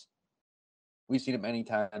because we've seen it many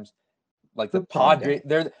times. Like the Padres,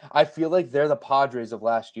 I feel like they're the Padres of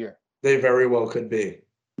last year. They very well could be.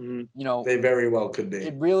 You know, they very well could be.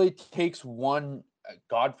 It really takes one,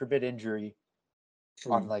 God forbid, injury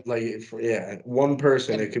on one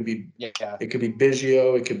person. It could be It could be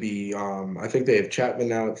Biggio. It could be I think they have Chapman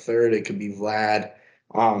now at third. It could be Vlad.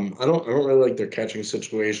 I don't really like their catching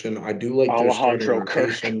situation. I do like their starting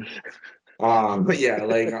rotation. But yeah,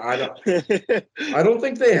 like I don't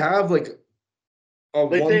think they have like a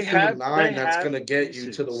 1 through 9 that's going to get pieces.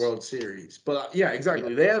 You to the World Series. But yeah,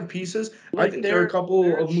 exactly. They have pieces. I think they're a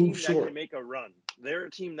couple of moves short. Can make a run. They're a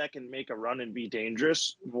team that can make a run and be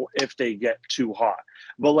dangerous if they get too hot.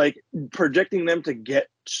 But like predicting them to get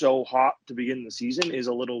so hot to begin the season is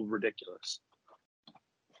a little ridiculous.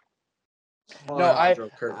 No, I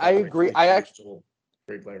agree.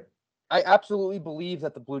 Great player. I absolutely believe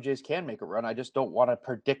that the Blue Jays can make a run. I just don't want to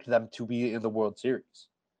predict them to be in the World Series.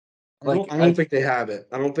 I don't think they have it.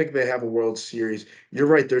 I don't think they have a World Series. You're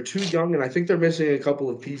right. They're too young, and I think they're missing a couple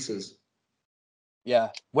of pieces. Yeah.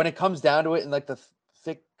 When it comes down to it and like the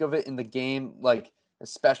thick of it in the game, like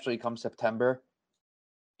especially come September.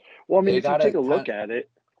 Well, I mean, if you take a look at it,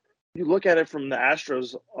 you look at it from the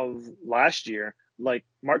Astros of last year, like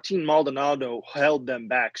Martin Maldonado held them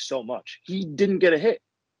back so much. He didn't get a hit.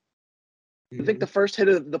 I think the first hit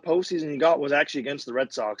of the postseason he got was actually against the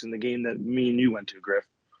Red Sox in the game that me and you went to, Griff.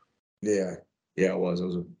 Yeah, it was.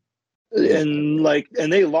 And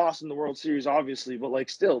they lost in the World Series, obviously, but like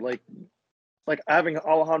still, like having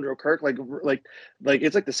Alejandro Kirk, like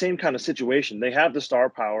it's like the same kind of situation. They have the star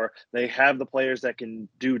power, they have the players that can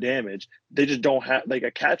do damage. They just don't have like a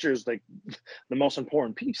catcher is like the most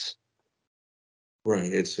important piece.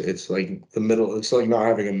 Right. It's like the middle. It's like not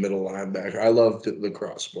having a middle linebacker. I love the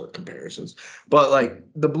cross sport comparisons, but like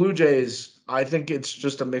the Blue Jays, I think it's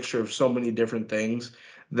just a mixture of so many different things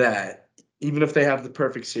that even if they have the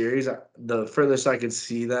perfect series, the furthest I could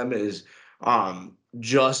see them is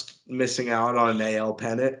just missing out on an AL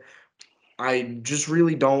pennant. I just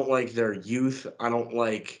really don't like their youth. I don't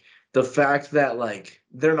like the fact that like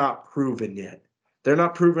they're not proven yet. They're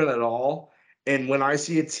not proven at all. And when I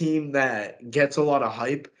see a team that gets a lot of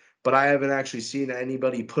hype, but I haven't actually seen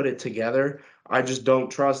anybody put it together, I just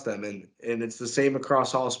don't trust them. And it's the same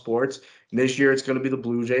across all sports. And this year it's going to be the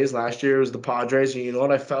Blue Jays. Last year it was the Padres. And you know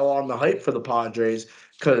what? I fell on the hype for the Padres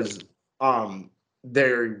because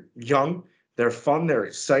they're young. They're fun. They're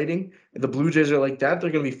exciting. The Blue Jays are like that.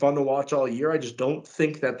 They're going to be fun to watch all year. I just don't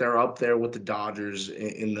think that they're up there with the Dodgers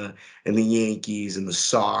and the Yankees and the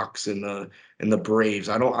Sox and the Braves.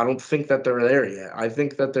 I don't think that they're there yet. I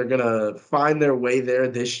think that they're going to find their way there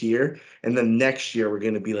this year, and then next year we're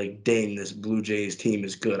going to be like, dang, this Blue Jays team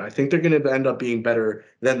is good. I think they're going to end up being better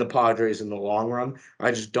than the Padres in the long run.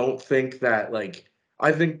 I just don't think that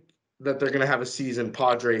I think that they're going to have a season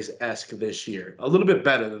Padres-esque this year. A little bit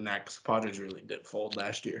better than that because the Padres really did fold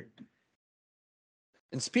last year.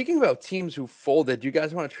 And speaking about teams who folded, do you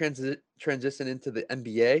guys want to transition into the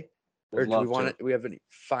NBA? Or do we have any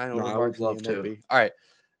final remarks? I would love to. All right.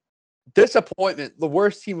 Disappointment, the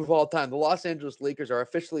worst team of all time. The Los Angeles Lakers are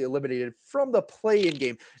officially eliminated from the play-in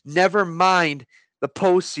game. Never mind the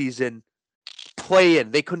postseason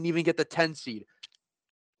play-in. They couldn't even get the 10 seed.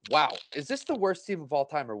 Wow. Is this the worst team of all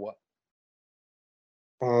time or what?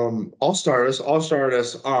 I'll start us.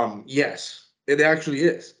 Yes, it actually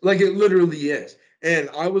is. Like, it literally is. And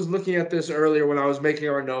I was looking at this earlier when I was making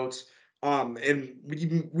our notes. And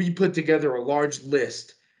we put together a large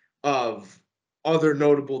list of other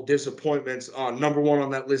notable disappointments. Number one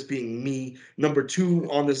on that list being me. Number two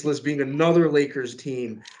on this list being another Lakers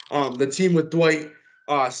team. The team with Dwight,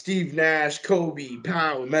 Steve Nash, Kobe,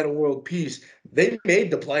 Powell, Metta World Peace. They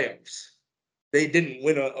made the playoffs. They didn't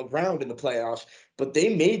win a round in the playoffs, but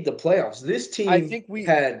they made the playoffs. This team I think we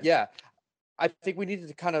needed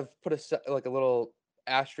to kind of put a little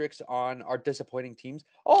asterisk on our disappointing teams.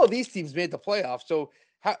 All of these teams made the playoffs, so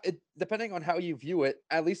depending on how you view it,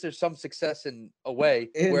 at least there's some success in a way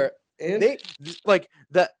where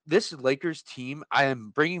this Lakers team. I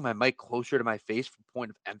am bringing my mic closer to my face for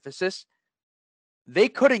point of emphasis. They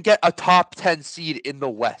couldn't get a top 10 seed in the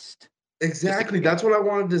West. Exactly. That's what I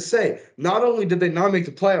wanted to say. Not only did they not make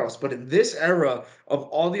the playoffs, but in this era of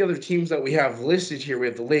all the other teams that we have listed here, we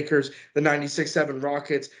have the Lakers, the 96-7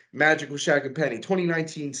 Rockets, Magic with Shaq and Penny,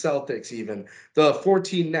 2019 Celtics even, the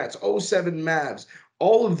 14 Nets, 07 Mavs.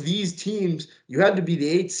 All of these teams, you had to be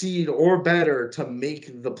the 8th seed or better to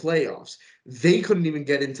make the playoffs. They couldn't even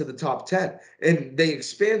get into the top 10. And they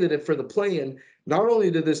expanded it for the play-in. Not only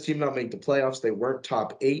did this team not make the playoffs, they weren't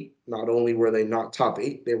top 8. Not only were they not top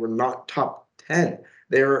 8, they were not top 10.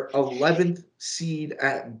 They're 11th seed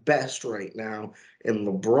at best right now. And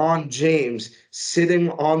LeBron James sitting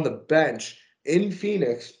on the bench in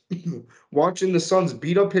Phoenix, watching the Suns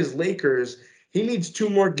beat up his Lakers. He needs 2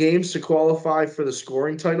 more games to qualify for the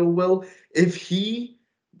scoring title, Will. If he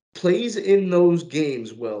plays in those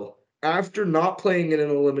games, Will, after not playing in an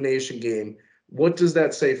elimination game, what does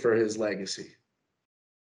that say for his legacy?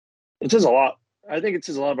 It says a lot. I think it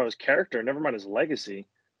says a lot about his character, never mind his legacy.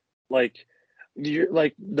 Like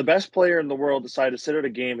the best player in the world decided to sit out a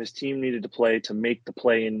game his team needed to play to make the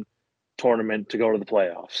play-in tournament to go to the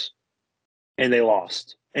playoffs. And they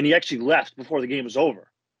lost. And he actually left before the game was over.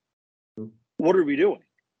 What are we doing?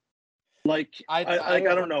 I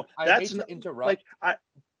don't know. Hate to interrupt.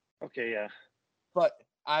 Okay, yeah. But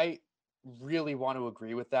I really want to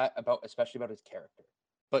agree with that especially about his character.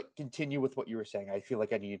 But continue with what you were saying. I feel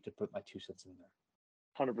like I needed to put my 2 cents in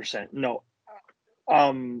there. 100%. No.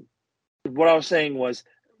 What I was saying was,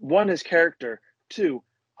 1, his character. 2,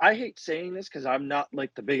 I hate saying this because I'm not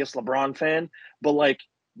the biggest LeBron fan, but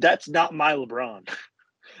that's not my LeBron,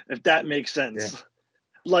 if that makes sense.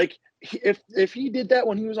 Yeah. If he did that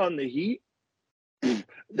when he was on the Heat,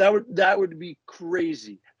 that would be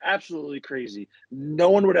crazy, absolutely crazy. No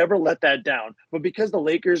one would ever let that down. But because the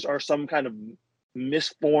Lakers are some kind of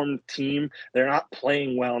misformed team, they're not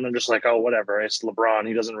playing well, and they're just oh, whatever, it's LeBron,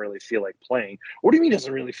 he doesn't really feel like playing. What do you mean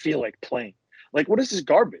doesn't really feel like playing? What is this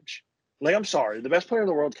garbage? I'm sorry, the best player in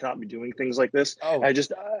the world cannot be doing things like this. I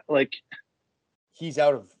just he's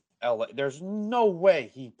out of LA. There's no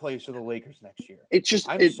way he plays for the Lakers next year. It's just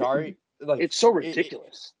sorry, it's so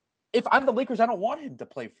ridiculous. If I'm the Lakers, I don't want him to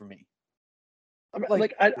play for me. I mean,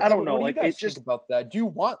 I don't know. What do you guys think about that? Do you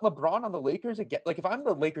want LeBron on the Lakers again? If I'm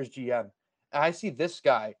the Lakers GM and I see this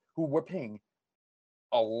guy who we're paying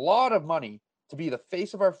a lot of money to be the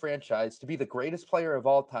face of our franchise, to be the greatest player of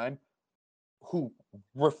all time, who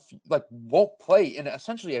won't play in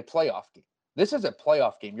essentially a playoff game. This is a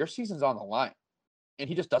playoff game. Your season's on the line, and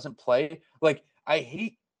he just doesn't play. I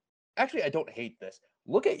don't hate this.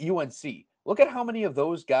 Look at UNC. Look at how many of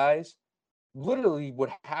those guys literally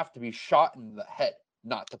would have to be shot in the head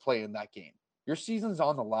not to play in that game. Your season's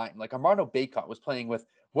on the line. Armando Bacot was playing with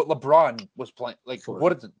what LeBron was playing,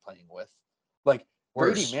 wasn't playing with.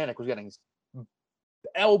 Brady Manick was getting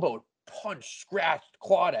elbowed, punched, scratched,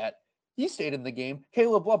 clawed at. He stayed in the game.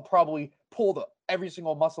 Caleb Love probably pulled every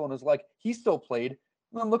single muscle in his leg. He still played.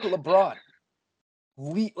 And then look at LeBron.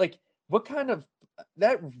 What kind of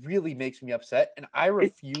that really makes me upset, and I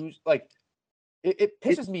refuse. It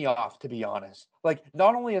pisses me off, to be honest.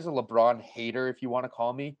 Not only as a LeBron hater, if you want to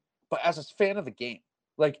call me, but as a fan of the game.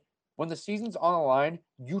 When the season's on the line,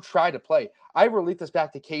 you try to play. I relate this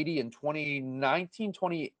back to KD in 2019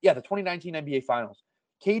 NBA Finals.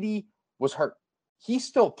 KD was hurt. He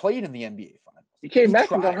still played in the NBA Finals. He came back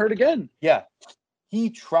and got hurt again. Yeah, he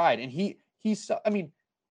tried, and he's. I mean,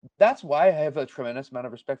 that's why I have a tremendous amount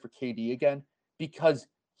of respect for KD again, because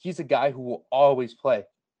he's a guy who will always play.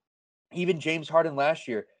 Even James Harden last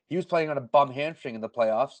year, he was playing on a bum hamstring in the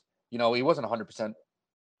playoffs. He wasn't 100%,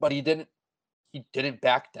 but he didn't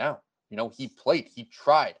back down. You know, he played, he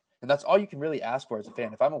tried. And that's all you can really ask for as a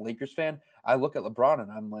fan. If I'm a Lakers fan, I look at LeBron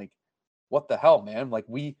and I'm like, what the hell, man? Like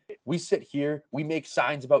we sit here, we make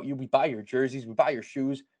signs about you, we buy your jerseys, we buy your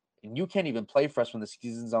shoes, and you can't even play for us when the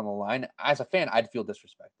season's on the line. As a fan, I'd feel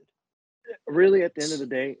disrespected. Really, at the end of the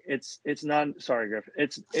day, it's not. Sorry, Griff.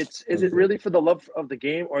 Is it really for the love of the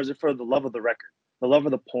game, or is it for the love of the record, the love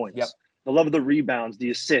of the points, Yep. the love of the rebounds,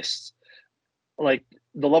 the assists, like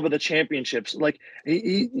the love of the championships? Like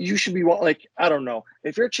you should be like, I don't know,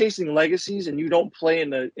 if you're chasing legacies and you don't play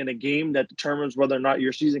in a game that determines whether or not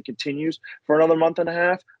your season continues for another month and a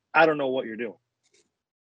half. I don't know what you're doing.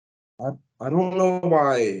 I don't know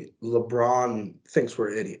why LeBron thinks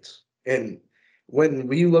we're idiots. And when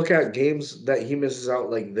we look at games that he misses out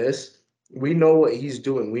like this, we know what he's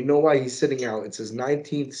doing. We know why he's sitting out. It's his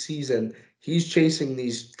 19th season. He's chasing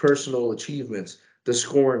these personal achievements, the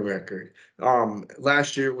scoring record.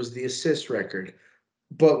 Last year it was the assist record.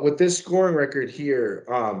 But with this scoring record here,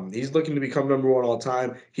 he's looking to become number one all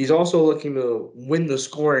time. He's also looking to win the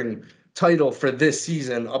scoring title for this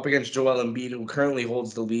season up against Joel Embiid, who currently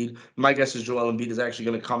holds the lead. My guess is Joel Embiid is actually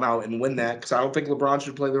going to come out and win that because I don't think LeBron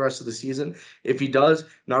should play the rest of the season. If he does,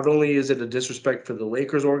 not only is it a disrespect for the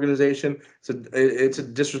Lakers organization, it's a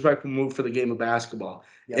disrespectful move for the game of basketball.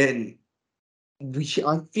 Yep. And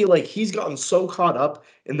I feel like he's gotten so caught up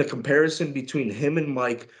in the comparison between him and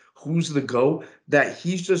Mike, who's the GOAT, that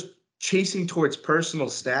he's just chasing towards personal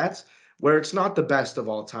stats where it's not the best of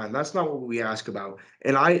all time. That's not what we ask about.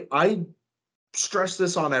 And I stress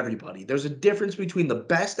this on everybody. There's a difference between the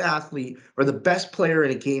best athlete or the best player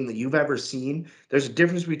in a game that you've ever seen. There's a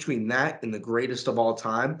difference between that and the greatest of all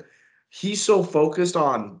time. He's so focused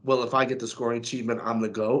on, well, if I get the scoring achievement, I'm the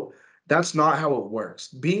GOAT. That's not how it works.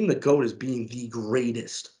 Being the GOAT is being the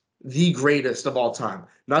greatest of all time,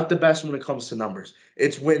 not the best when it comes to numbers.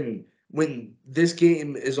 It's when this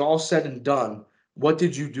game is all said and done, what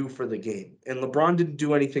did you do for the game? And LeBron didn't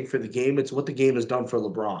do anything for the game. It's what the game has done for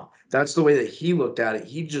LeBron. That's the way that he looked at it.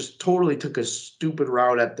 He just totally took a stupid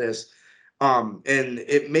route at this. And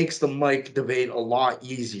it makes the Mike debate a lot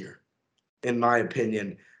easier, in my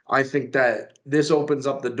opinion. I think that this opens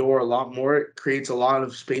up the door a lot more. It creates a lot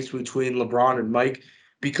of space between LeBron and Mike,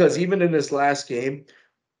 because even in this last game,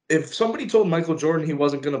 if somebody told Michael Jordan he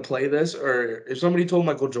wasn't going to play this, or if somebody told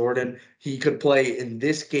Michael Jordan he could play in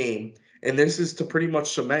this game, and this is to pretty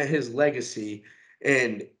much cement his legacy,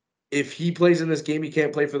 and if he plays in this game, he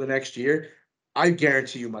can't play for the next year, I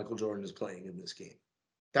guarantee you Michael Jordan is playing in this game.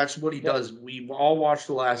 That's what he does. We all watched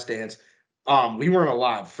The Last Dance. We weren't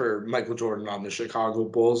alive for Michael Jordan on the Chicago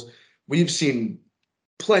Bulls. We've seen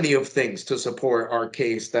plenty of things to support our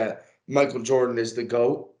case that Michael Jordan is the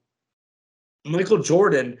GOAT. Michael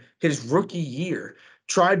Jordan, his rookie year,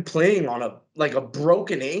 tried playing on a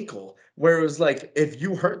broken ankle, where it was like, if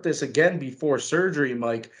you hurt this again before surgery,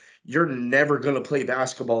 Mike, you're never going to play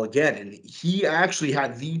basketball again. And he actually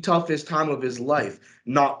had the toughest time of his life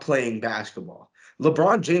not playing basketball.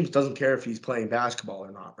 LeBron James doesn't care if he's playing basketball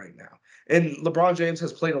or not right now. And LeBron James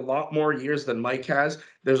has played a lot more years than Mike has.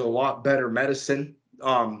 There's a lot better medicine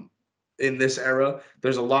in this era.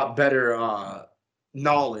 There's a lot better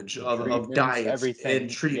knowledge of diets everything. and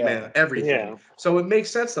treatment, everything. Yeah. So it makes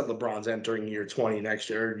sense that LeBron's entering year 20 next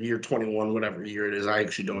year, or year 21, whatever year it is. I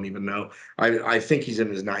actually don't even know. I think he's in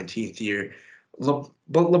his 19th year. But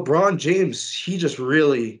LeBron James, he just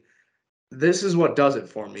really, this is what does it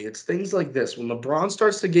for me. It's things like this. When LeBron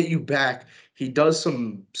starts to get you back, he does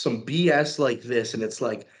some BS like this, and it's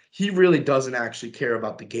like he really doesn't actually care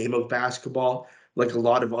about the game of basketball like a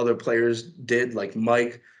lot of other players did, like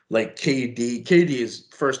Mike, like KD.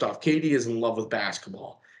 KD is in love with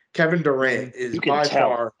basketball. Kevin Durant is by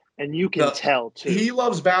far, and you can tell too. He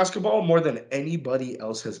loves basketball more than anybody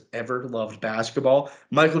else has ever loved basketball.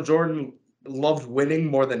 Michael Jordan loved winning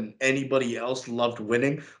more than anybody else loved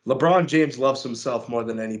winning. LeBron James loves himself more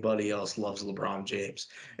than anybody else loves LeBron James.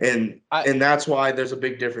 And that's why there's a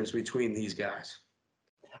big difference between these guys.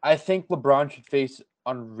 I think LeBron should face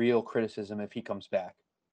unreal criticism if he comes back.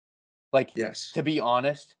 Like, yes, to be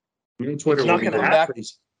honest, it's not going to happen.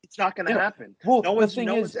 It's not going to happen. Well, no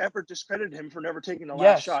one's ever discredited him for never taking the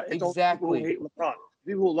last shot. It's exactly. People who hate LeBron.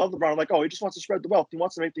 People who love LeBron are like, oh, he just wants to spread the wealth. He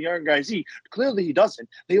wants to make the young guys eat. Clearly, he doesn't.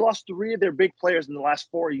 They lost 3 of their big players in the last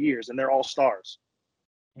 4 years, and they're all stars.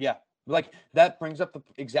 Yeah. Like, that brings up the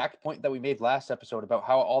exact point that we made last episode about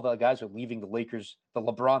how all the guys are leaving the Lakers, the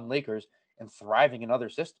LeBron Lakers, and thriving in other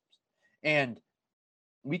systems. And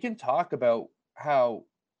we can talk about how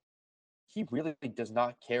he really does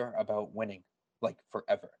not care about winning, like,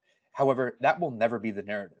 forever. However, that will never be the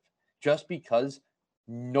narrative. Just because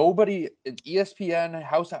nobody, ESPN,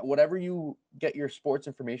 House, whatever you get your sports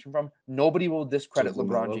information from, nobody will discredit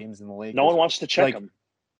LeBron James and the Lakers. No one wants to check him.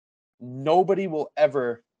 Nobody will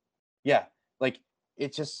ever. Yeah,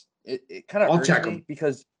 it just it kind of irks me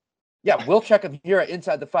because we'll check him here at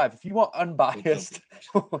Inside the Five. If you want unbiased,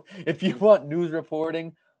 if you want news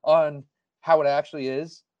reporting on how it actually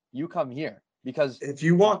is, you come here. Because if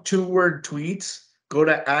you want 2-word tweets, go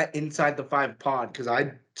to @InsideThe5 pod, because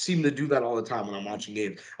I seem to do that all the time when I'm watching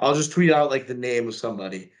games. I'll just tweet out the name of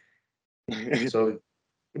somebody. So,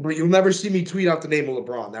 but you'll never see me tweet out the name of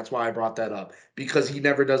LeBron. That's why I brought that up, because he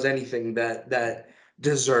never does anything that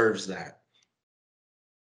deserves that.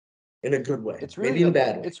 In a good way. It's really maybe in a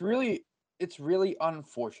bad way. It's really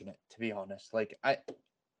unfortunate, to be honest. I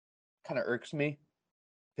kind of irks me.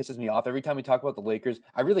 Pisses me off every time we talk about the Lakers.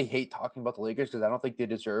 I really hate talking about the Lakers because I don't think they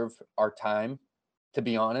deserve our time, to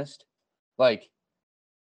be honest.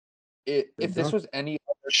 If this was any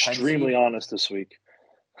other extremely honest this week.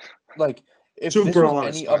 If super this was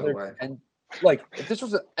honest, any by the other way. if this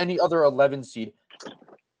was any other 11 seed,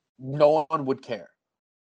 no one would care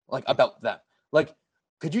about them.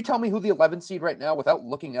 Could you tell me who the 11 seed right now, without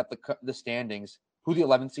looking at the standings, who the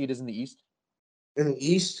 11 seed is in the East? In the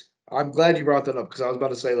East? I'm glad you brought that up, because I was about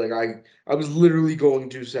to say, I was literally going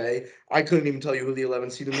to say I couldn't even tell you who the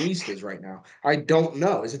 11th seed in the East is right now. I don't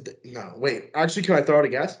know. Is it no, wait. Actually, can I throw out a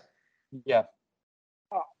guess? Yeah.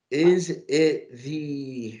 Is it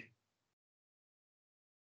the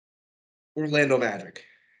Orlando Magic?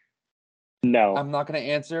 No. I'm not going to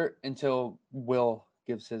answer until Will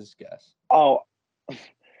gives his guess. Oh.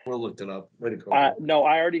 Will looked it up. Way to go. No,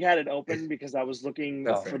 I already had it open because I was looking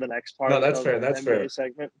for the next part that's of fair. the NBA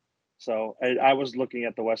segment. So I was looking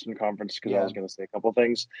at the Western Conference because I was going to say a couple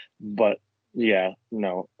things. But, yeah,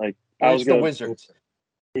 no. I was the Wizards.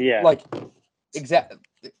 Yeah. Exactly.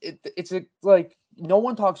 It's no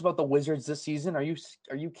one talks about the Wizards this season. Are you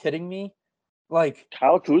kidding me?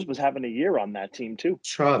 Kyle Kuzma's having a year on that team too.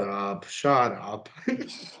 Shut up.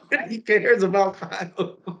 He cares about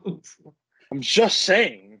Kyle Kuzma. I'm just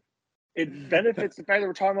saying, it benefits the fact that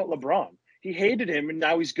we're talking about LeBron. He hated him, and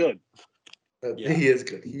now he's good. He is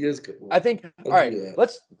good. He is good. I think. All right,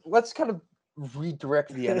 let's kind of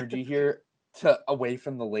redirect the energy here to away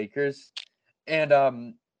from the Lakers, and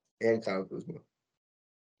Kyle Kuzma.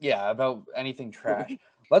 Yeah, about anything trash.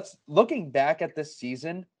 Looking back at this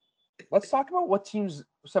season, let's talk about what teams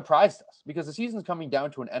surprised us, because the season's coming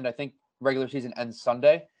down to an end. I think regular season ends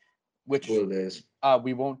Sunday, which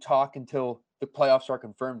we won't talk until the playoffs are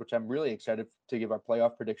confirmed, which I'm really excited to give our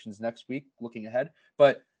playoff predictions next week, looking ahead.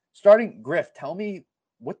 But starting, Griff, tell me,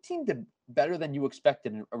 what team did better than you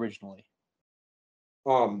expected originally?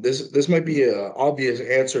 This might be an obvious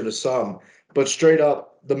answer to some, but straight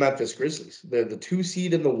up, the Memphis Grizzlies. They're the 2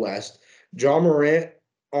 seed in the West. John Morant,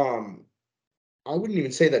 I wouldn't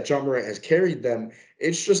even say that John Morant has carried them.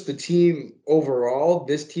 It's just the team overall.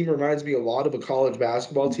 This team reminds me a lot of a college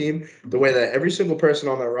basketball team, the way that every single person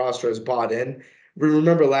on that roster has bought in. We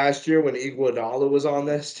remember last year when Iguodala was on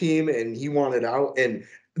this team and he wanted out, and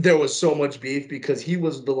there was so much beef because he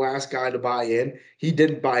was the last guy to buy in. He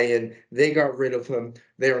didn't buy in. They got rid of him.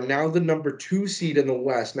 They are now the number 2 seed in the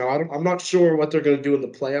West. Now, I'm not sure what they're going to do in the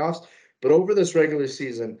playoffs, but over this regular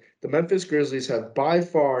season, the Memphis Grizzlies have by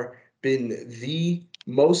far been the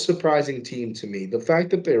most surprising team to me. The fact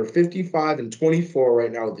that they're 55-24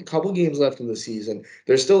 right now with a couple games left in the season.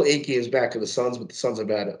 They're still 8 games back of the Suns, but the Suns have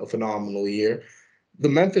had a phenomenal year. The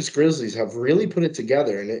Memphis Grizzlies have really put it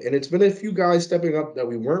together, and it's been a few guys stepping up that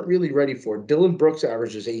we weren't really ready for. Dylan Brooks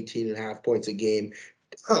averages 18.5 points a game.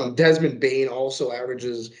 Desmond Bane also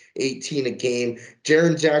averages 18 a game.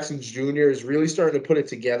 Jaren Jackson Jr. is really starting to put it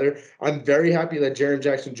together. I'm very happy that Jaren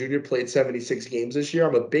Jackson Jr. played 76 games this year.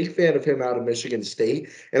 I'm a big fan of him out of Michigan State,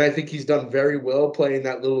 and I think he's done very well playing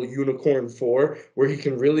that little unicorn 4 where he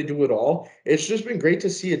can really do it all. It's just been great to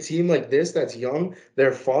see a team like this that's young.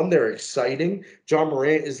 They're fun. They're exciting. John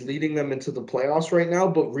Morant is leading them into the playoffs right now,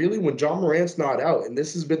 but really when John Morant's not out, and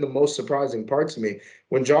this has been the most surprising part to me,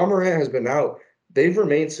 when John Morant has been out, they've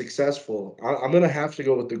remained successful. I'm going to have to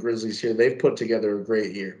go with the Grizzlies here. They've put together a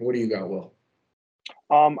great year. What do you got, Will?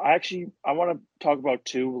 I want to talk about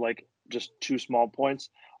just 2 small points.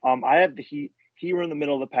 I have the Heat. Heat were in the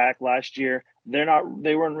middle of the pack last year. They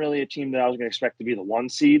weren't really a team that I was going to expect to be the 1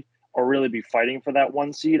 seed or really be fighting for that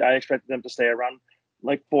 1 seed. I expected them to stay around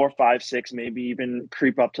 4, 5, 6, maybe even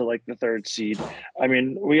creep up to the 3rd seed. I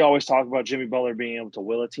mean, we always talk about Jimmy Butler being able to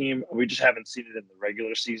will a team. We just haven't seen it in the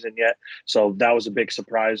regular season yet. So that was a big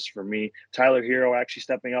surprise for me. Tyler Hero actually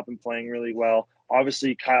stepping up and playing really well.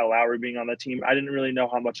 Obviously, Kyle Lowry being on the team, I didn't really know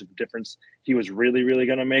how much of a difference he was really, really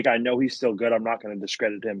going to make. I know he's still good. I'm not going to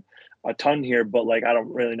discredit him a ton here, but like I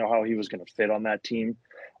don't really know how he was going to fit on that team.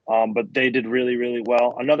 But they did really, really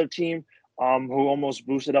well. Another team who almost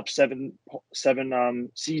boosted up seven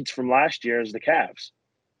seeds from last year is the Cavs.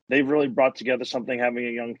 They've really brought together something, having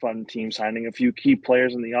a young, fun team, signing a few key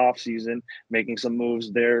players in the offseason, making some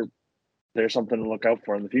moves. They're something to look out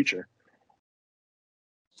for in the future.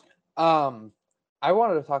 I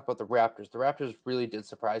wanted to talk about the Raptors. The Raptors really did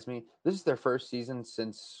surprise me. This is their first season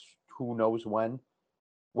since who knows when,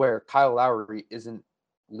 where Kyle Lowry isn't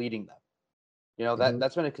leading them. You know,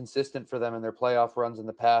 that's been a consistent for them in their playoff runs in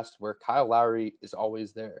the past, where Kyle Lowry is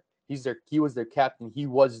always there. He was their captain. He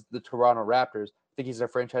was the Toronto Raptors. I think he's their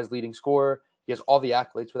franchise leading scorer. He has all the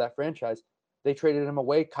accolades for that franchise. They traded him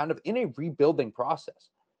away kind of in a rebuilding process.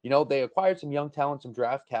 You know, they acquired some young talent, some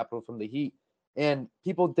draft capital from the Heat, and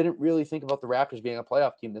people didn't really think about the Raptors being a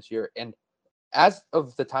playoff team this year. And as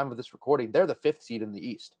of the time of this recording, they're the 5th seed in the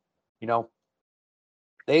East. You know,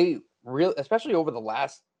 they really, especially over the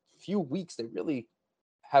last few weeks, they really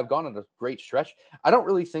have gone on a great stretch. I don't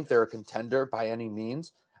really think they're a contender by any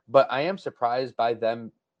means, but I am surprised by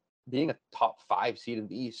them being a top 5 seed in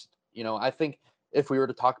the East. You know, I think if we were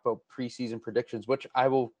to talk about preseason predictions, which I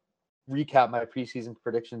will recap my preseason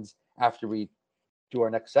predictions after we do our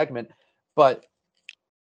next segment, but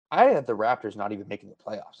I had the Raptors not even making the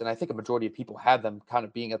playoffs, and I think a majority of people had them kind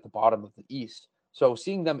of being at the bottom of the East. So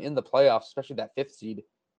seeing them in the playoffs, especially that 5th seed,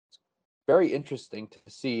 it's very interesting to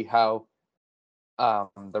see how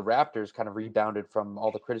the Raptors kind of rebounded from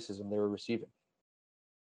all the criticism they were receiving.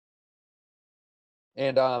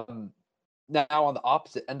 And now on the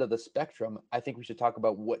opposite end of the spectrum, I think we should talk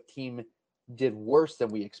about what team did worse than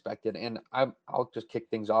we expected. And I'll just kick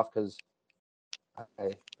things off because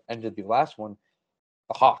I ended the last one.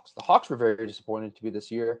 The Hawks. The Hawks were very disappointed to be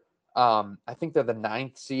this year. I think they're the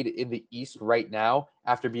 9th seed in the East right now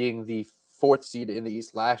after being the 4th seed in the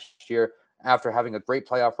East last year, after having a great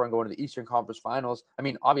playoff run going to the Eastern Conference Finals. I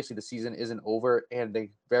mean, obviously the season isn't over and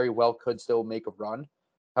they very well could still make a run.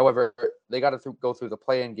 However, they got to go through the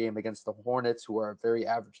play-in game against the Hornets, who are a very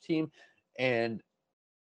average team. And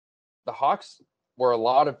the Hawks were a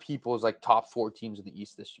lot of people's like top 4 teams in the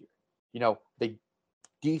East this year. You know, they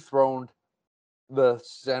dethroned the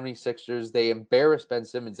 76ers. They embarrassed Ben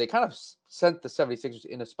Simmons. They kind of sent the 76ers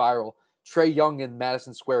in a spiral. Trae Young in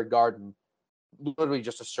Madison Square Garden literally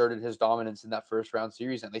just asserted his dominance in that first round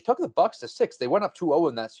series, and they took the Bucks to 6. They went up 2-0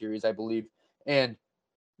 in that series, I believe. And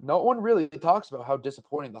no one really talks about how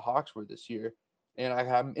disappointing the Hawks were this year. And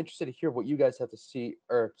I'm interested to hear what you guys have to see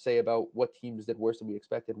or say about what teams did worse than we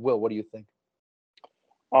expected. Will, what do you think?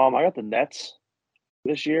 I got the Nets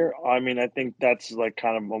this year. I mean, I think that's like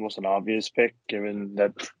kind of almost an obvious pick, given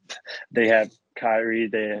that they had Kyrie.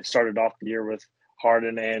 They started off the year with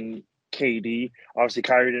Harden and KD. Obviously,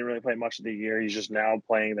 Kyrie didn't really play much of the year. He's just now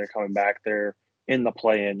playing. They're coming back. They're in the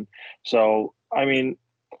play-in. So, I mean,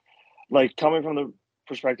 like coming from the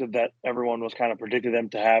perspective that everyone was kind of predicting them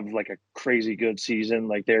to have like a crazy good season,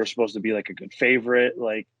 like they were supposed to be like a good favorite,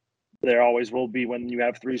 like there always will be when you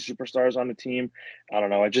have 3 superstars on a team. I don't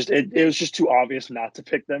know. It was just too obvious not to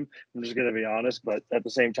pick them. I'm just gonna be honest, but at the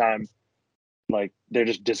same time, like they're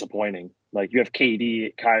just disappointing. Like you have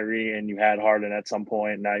KD, Kyrie, and you had Harden at some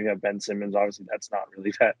point. Now you have Ben Simmons. Obviously, that's not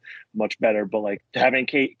really that much better. But like having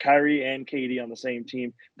Kyrie and KD on the same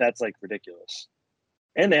team, that's like ridiculous.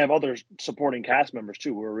 And they have other supporting cast members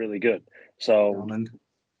too who are really good. So Drummond.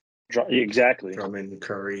 Exactly. Drummond,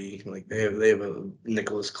 Curry, like they have a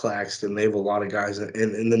Nicholas Claxton. They have a lot of guys,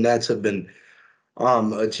 and the Nets have been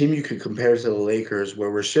a team you could compare to the Lakers,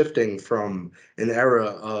 where we're shifting from an era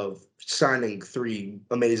of signing 3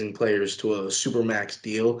 amazing players to a supermax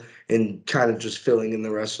deal and kind of just filling in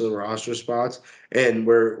the rest of the roster spots, and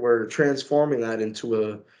we're transforming that into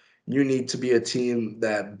a you need to be a team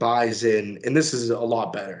that buys in, and this is a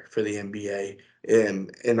lot better for the NBA,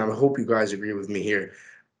 and I hope you guys agree with me here.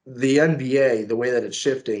 The NBA, the way that it's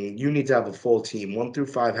shifting, you need to have a full team. 1 through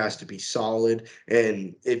 5 has to be solid.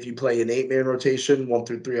 And if you play an 8-man rotation, 1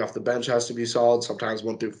 through 3 off the bench has to be solid. Sometimes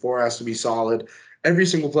 1 through 4 has to be solid. Every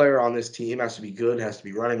single player on this team has to be good, has to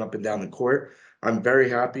be running up and down the court. I'm very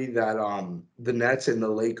happy that the Nets and the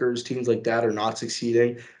Lakers, teams like that, are not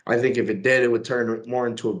succeeding. I think if it did, it would turn more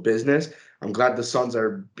into a business. I'm glad the Suns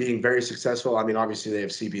are being very successful. I mean, obviously they have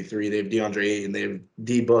CP3, they have DeAndre Ayton, they have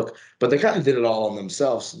D-Book, but they kind of did it all on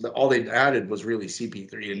themselves. All they added was really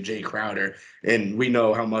CP3 and Jay Crowder, and we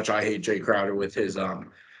know how much I hate Jay Crowder with his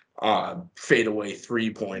fadeaway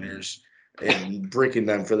 3-pointers and breaking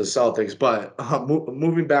them for the Celtics. But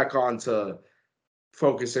moving back on to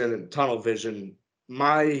focus in and tunnel vision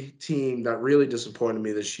my team that really disappointed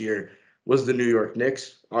me this year was the New York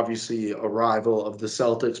Knicks, obviously a rival of the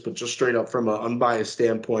Celtics, but just straight up from an unbiased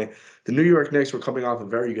standpoint, the New York Knicks were coming off a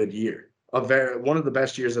very good year, one of the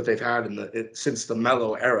best years that they've had since the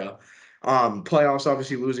Melo era. Playoffs,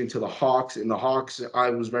 obviously losing to the Hawks, and the Hawks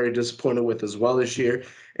I was very disappointed with as well this year.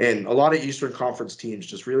 And a lot of Eastern Conference teams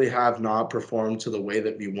just really have not performed to the way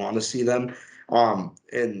that we want to see them.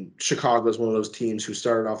 And Chicago is one of those teams who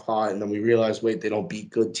started off hot, and then we realized, wait, they don't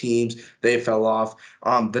beat good teams. They fell off.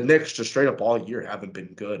 The Knicks just straight up all year haven't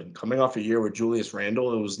been good. And coming off a year with Julius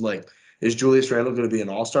Randle, it was like, is Julius Randle going to be an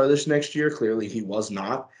all-star this next year? Clearly he was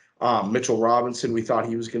not. Mitchell Robinson, we thought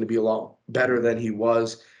he was going to be a lot better than he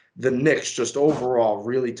was. The Knicks just overall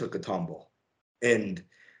really took a tumble. And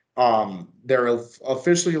they're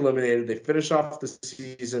officially eliminated. They finish off the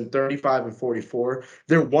season 35-44.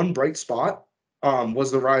 Their one bright spot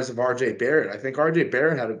was the rise of RJ Barrett. I think RJ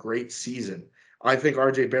Barrett had a great season. I think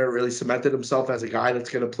RJ Barrett really cemented himself as a guy that's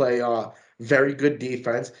going to play very good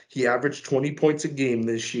defense. He averaged 20 points a game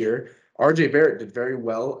this year. RJ Barrett did very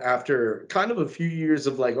well after kind of a few years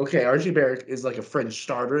of like, okay, RJ Barrett is like a fringe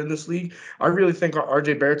starter in this league. I really think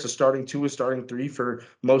RJ Barrett's a starting 2, a starting 3 for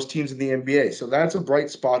most teams in the NBA. So that's a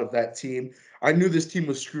bright spot of that team. I knew this team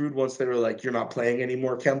was screwed once they were like, you're not playing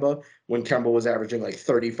anymore, Kemba, when Kemba was averaging like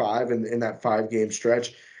 35 in that 5-game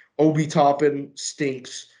stretch. Obi Toppin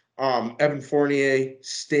stinks. Evan Fournier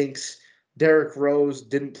stinks. Derrick Rose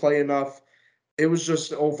didn't play enough. It was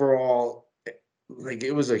just overall, like,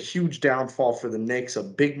 it was a huge downfall for the Knicks, a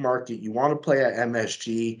big market. You want to play at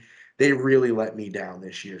MSG. They really let me down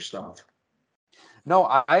this year, stuff. No,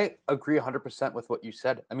 I agree 100% with what you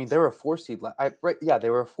said. I mean, they were a 4 seed. They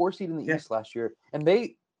were a 4 seed in the East last year, and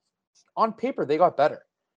they, on paper, they got better.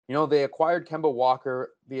 You know, they acquired Kemba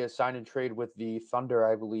Walker via sign and trade with the Thunder,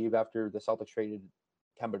 I believe, after the Celtics traded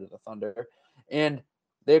Kemba to the Thunder, and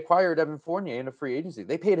they acquired Evan Fournier in a free agency.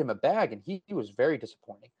 They paid him a bag, and he was very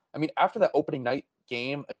disappointing. I mean, after that opening night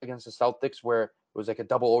game against the Celtics, where it was like a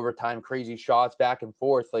double overtime, crazy shots back and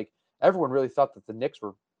forth, like everyone really thought that the Knicks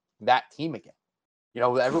were that team again. You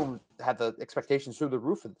know, everyone had the expectations through the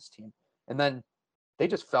roof of this team. And then they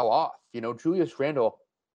just fell off. You know, Julius Randle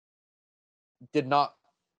did not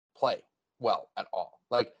play well at all.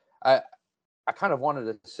 Like, I kind of wanted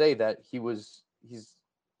to say that he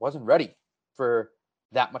wasn't ready for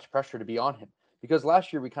that much pressure to be on him. Because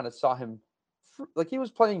last year we kind of saw him, like, he was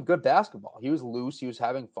playing good basketball. He was loose. He was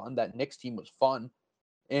having fun. That Knicks team was fun.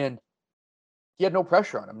 And he had no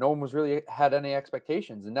pressure on him. No one was really had any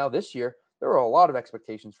expectations. And now this year, there were a lot of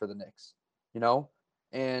expectations for the Knicks, you know,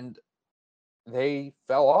 and they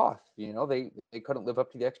fell off. You know, they couldn't live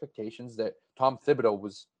up to the expectations that Tom Thibodeau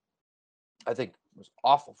was, I think, was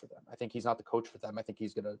awful for them. I think he's not the coach for them. I think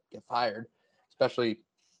he's going to get fired, especially,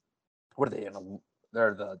 what are they in?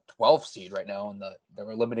 They're the 12th seed right now, and they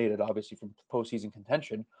were eliminated, obviously, from postseason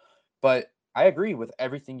contention. But I agree with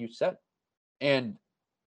everything you said. And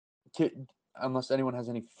unless anyone has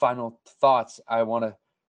any final thoughts, I want to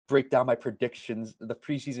break down my predictions, the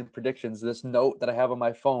preseason predictions, this note that I have on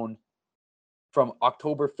my phone from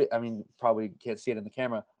October 5th. I mean, probably can't see it in the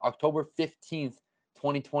camera. October 15th,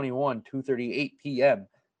 2021, 2:38 p.m.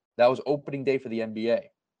 That was opening day for the NBA.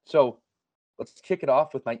 So let's kick it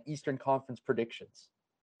off with my Eastern Conference predictions.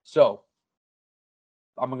 So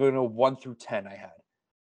I'm going to go 1 through 10 I had.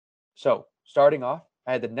 So starting off,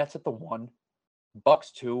 I had the Nets at the 1,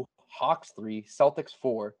 Bucks 2, Hawks 3, Celtics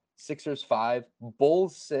 4, Sixers 5,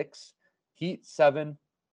 Bulls 6, Heat 7,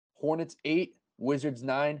 Hornets 8, Wizards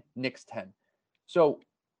 9, Knicks 10. So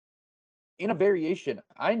in a variation,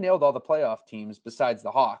 I nailed all the playoff teams besides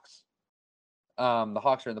the Hawks. The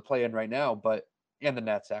Hawks are in the play-in right now, and the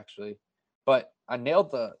Nets actually. But I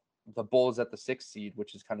nailed the Bulls at the 6th seed,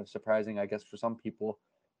 which is kind of surprising, I guess, for some people.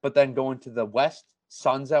 But then going to the West,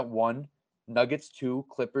 Suns at 1, Nuggets 2,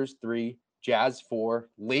 Clippers 3, Jazz 4,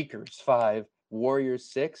 Lakers 5, Warriors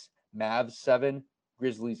 6, Mavs 7,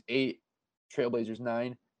 Grizzlies 8, Trailblazers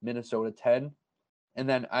 9, Minnesota 10. And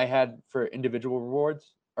then I had for individual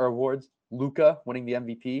awards, Luka winning the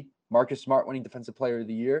MVP, Marcus Smart winning Defensive Player of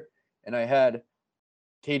the Year, and I had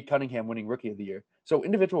Cade Cunningham winning Rookie of the Year. So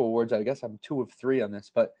individual awards, I guess I'm 2 of 3 on this,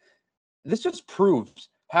 but this just proves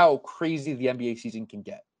how crazy the NBA season can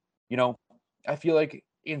get. You know, I feel like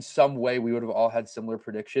in some way we would have all had similar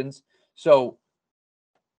predictions. So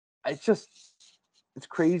it's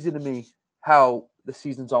crazy to me how the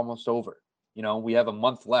season's almost over. You know, we have a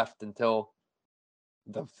month left until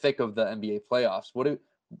the thick of the NBA playoffs. Do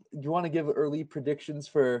you want to give early predictions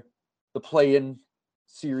for the play-in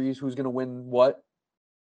series? Who's going to win what?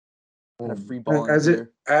 kind of free balling As it,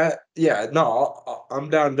 here. yeah, no, I'm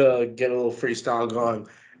down to get a little freestyle going.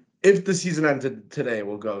 If the season ended today,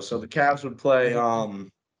 we'll go. So the Cavs would play.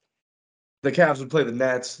 The Cavs would play the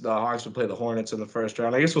Nets. The Hawks would play the Hornets in the first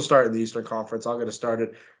round. I guess we'll start in the Eastern Conference. I'll get it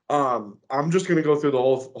started. I'm just gonna go through the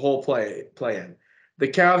whole play in. The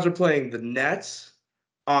Cavs are playing the Nets.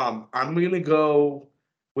 I'm gonna go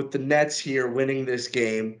with the Nets here winning this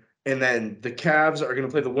game, and then the Cavs are gonna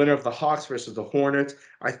play the winner of the Hawks versus the Hornets.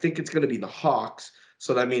 I think it's gonna be the Hawks.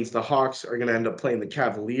 So that means the Hawks are gonna end up playing the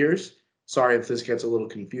Cavaliers. Sorry if this gets a little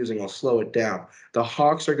confusing. I'll slow it down. The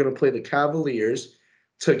Hawks are gonna play the Cavaliers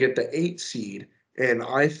to get the 8 seed. And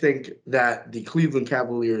I think that the Cleveland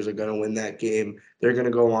Cavaliers are going to win that game. They're going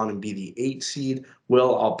to go on and be the 8 seed.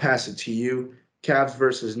 Will, I'll pass it to you. Cavs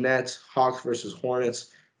versus Nets, Hawks versus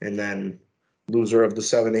Hornets, and then loser of the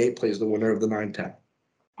 7-8 plays the winner of the 9-10.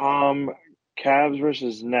 Cavs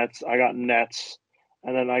versus Nets. I got Nets,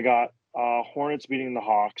 and then I got Hornets beating the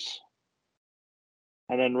Hawks.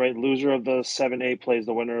 And then loser of the 7-8 plays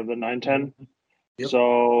the winner of the 9-10. Yep.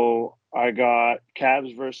 So I got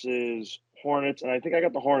Cavs versus Hornets, and I think I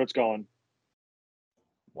got the Hornets going.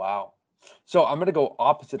 Wow. So I'm going to go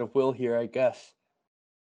opposite of Will here, I guess.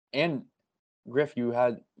 And Griff, you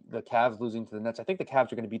had the Cavs losing to the Nets. I think the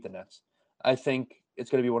Cavs are going to beat the Nets. I think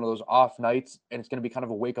it's going to be one of those off nights, and it's going to be kind of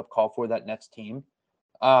a wake-up call for that Nets team.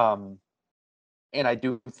 And I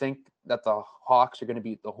do think that the Hawks are going to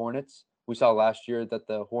beat the Hornets. We saw last year that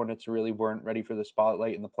the Hornets really weren't ready for the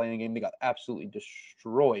spotlight in the playing game. They got absolutely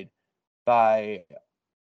destroyed by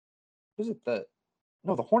the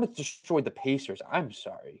Hornets destroyed the Pacers. I'm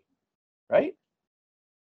sorry. Right?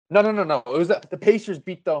 No. It was the Pacers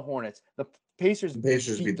beat the Hornets. The Pacers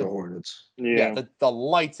beat the Hornets. Yeah, the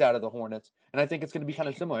lights out of the Hornets. And I think it's going to be kind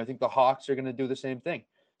of similar. I think the Hawks are going to do the same thing.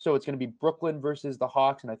 So it's going to be Brooklyn versus the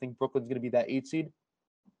Hawks, and I think Brooklyn's going to be that 8 seed.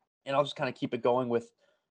 And I'll just kind of keep it going with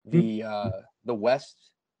the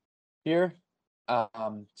West here.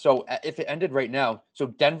 So if it ended right now, so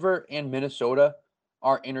Denver and Minnesota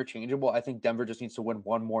are interchangeable. I think Denver just needs to win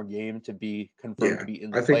one more game to be confirmed to be in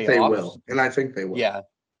the playoffs. I think they will, and I think they will.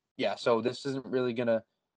 Yeah. So this isn't really gonna.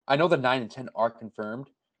 I know the 9 and 10 are confirmed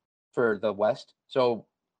for the West. So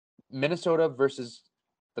Minnesota versus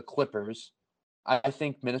the Clippers. I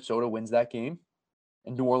think Minnesota wins that game.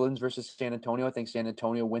 And New Orleans versus San Antonio. I think San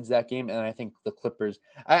Antonio wins that game, and I think the Clippers.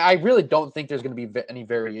 I really don't think there's going to be any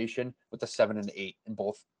variation with the 7 and 8 in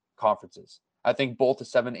both conferences. I think both the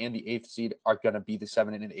 7 and the 8th seed are going to be the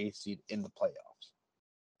 7 and 8th seed in the playoffs,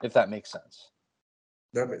 if that makes sense.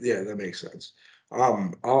 That makes sense.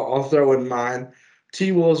 I'll throw in mine.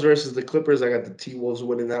 T-Wolves versus the Clippers. I got the T-Wolves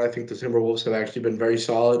winning that. I think the Timberwolves have actually been very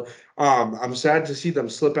solid. I'm sad to see them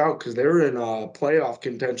slip out because they were in playoff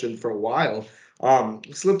contention for a while.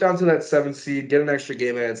 Slip down to that 7th seed, get an extra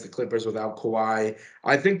game against the Clippers without Kawhi.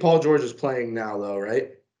 I think Paul George is playing now, though,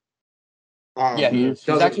 right? Yeah, he is.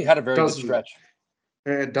 He's actually had a very good stretch.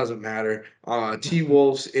 It doesn't matter.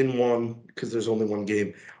 T-Wolves in one because there's only one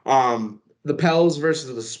game. The Pels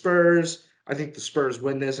versus the Spurs. I think the Spurs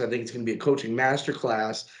win this. I think it's going to be a coaching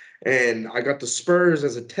masterclass. And I got the Spurs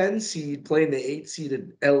as a 10 seed playing the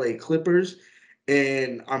 8-seeded LA Clippers.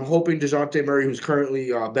 And I'm hoping DeJounte Murray, who's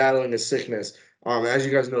currently battling a sickness. As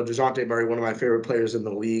you guys know, DeJounte Murray, one of my favorite players in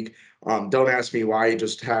the league. Don't ask me why. He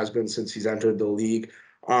just has been since he's entered the league.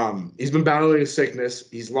 He's been battling a sickness.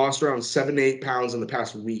 He's lost around 7 to 8 pounds in the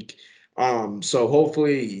past week. So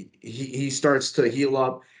hopefully he starts to heal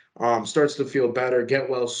up, starts to feel better, get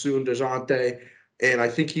well soon, DeJounte. And I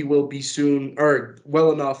think he will be soon, or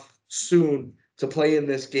well enough soon, to play in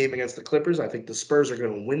this game against the Clippers. I think the Spurs are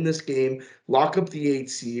going to win this game, lock up the 8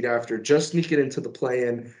 seed after just sneaking into the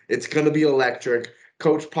play-in. It's going to be electric.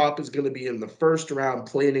 Coach Pop is going to be in the first round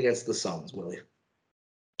playing against the Suns, Willie.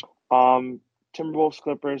 Timberwolves,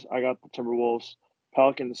 Clippers. I got the Timberwolves.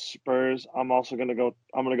 Pelicans, Spurs. I'm going to go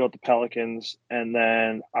with the Pelicans, and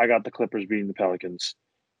then I got the Clippers beating the Pelicans.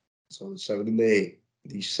 So 7 and 8.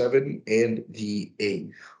 The 7 and the 8.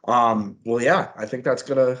 Well, yeah, I think that's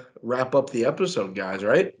gonna wrap up the episode, guys.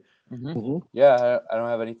 Right? Mm-hmm. Yeah, I don't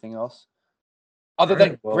have anything else other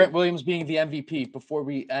than Grant Williams being the MVP. Before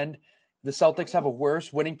we end, the Celtics have a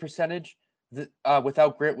worse winning percentage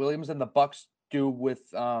without Grant Williams than the Bucks do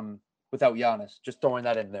without Giannis. Just throwing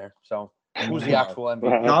that in there. So who's the actual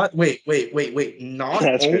MVP? Wait. Not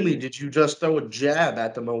only did you just throw a jab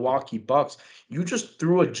at the Milwaukee Bucks, you just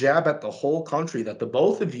threw a jab at the whole country that the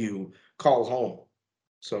both of you call home.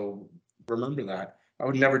 So remember that. I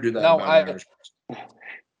would never do that about an Irish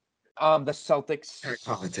person. The Celtics.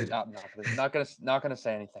 I'm not gonna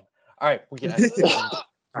say anything. All right, we can.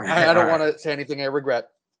 I don't want to say anything I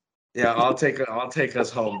regret. Yeah, I'll take us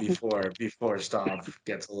home before Stav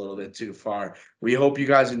gets a little bit too far. We hope you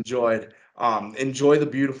guys enjoyed. Enjoy the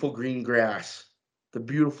beautiful green grass, the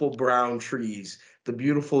beautiful brown trees, the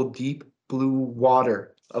beautiful deep blue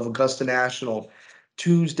water of Augusta National.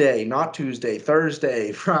 Thursday,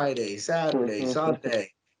 Friday, Saturday,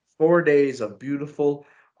 Sunday. 4 days of beautiful,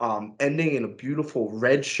 ending in a beautiful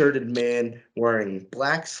red-shirted man wearing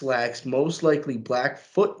black slacks, most likely black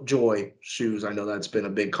FootJoy shoes. I know that's been a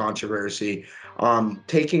big controversy.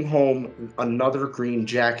 Taking home another green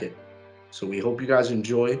jacket. So we hope you guys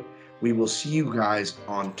enjoy. We will see you guys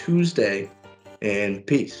on Tuesday, and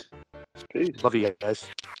peace. Peace. Love you guys.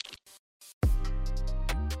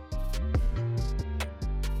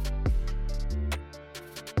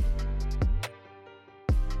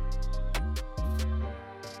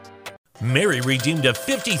 Mary redeemed a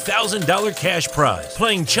 $50,000 cash prize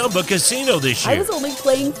playing Chumba Casino this year. I was only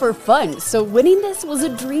playing for fun, so winning this was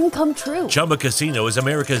a dream come true. Chumba Casino is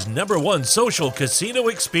America's #1 social casino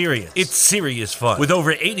experience. It's serious fun. With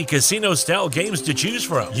over 80 casino-style games to choose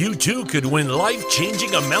from, you too could win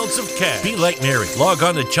life-changing amounts of cash. Be like Mary. Log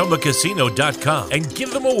on to ChumbaCasino.com and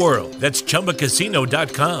give them a whirl. That's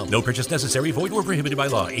ChumbaCasino.com. No purchase necessary. Void or prohibited by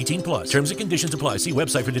law. 18+. Terms and conditions apply. See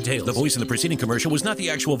website for details. The voice in the preceding commercial was not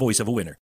the actual voice of a winner.